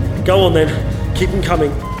communication. Go on then. Keep them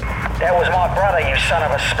coming. That was my brother, you son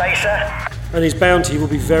of a spacer. And his bounty will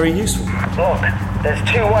be very useful. Look, there's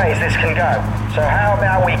two ways this can go. So how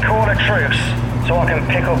about we call a truce so I can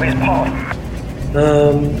pick up his pod?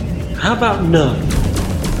 How about no?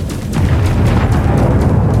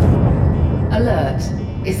 Alert.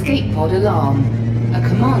 Escape pod alarm. A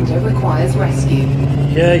commander requires rescue.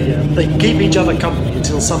 Yeah. They can keep each other company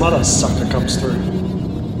until some other sucker comes through.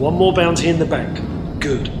 One more bounty in the bank.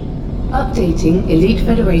 Good. Updating Elite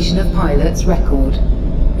Federation of Pilots record.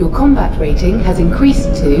 Your combat rating has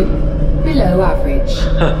increased to below average.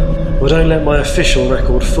 Well, don't let my official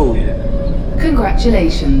record fool you.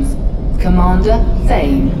 Congratulations. Commander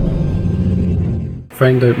Thane.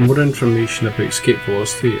 Find out more information about Escape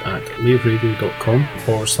Velocity at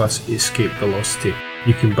laveradio.com/escape velocity.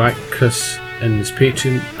 You can back Chris in his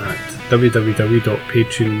Patreon at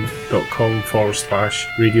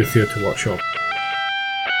www.patreon.com/Radio Theatre Workshop.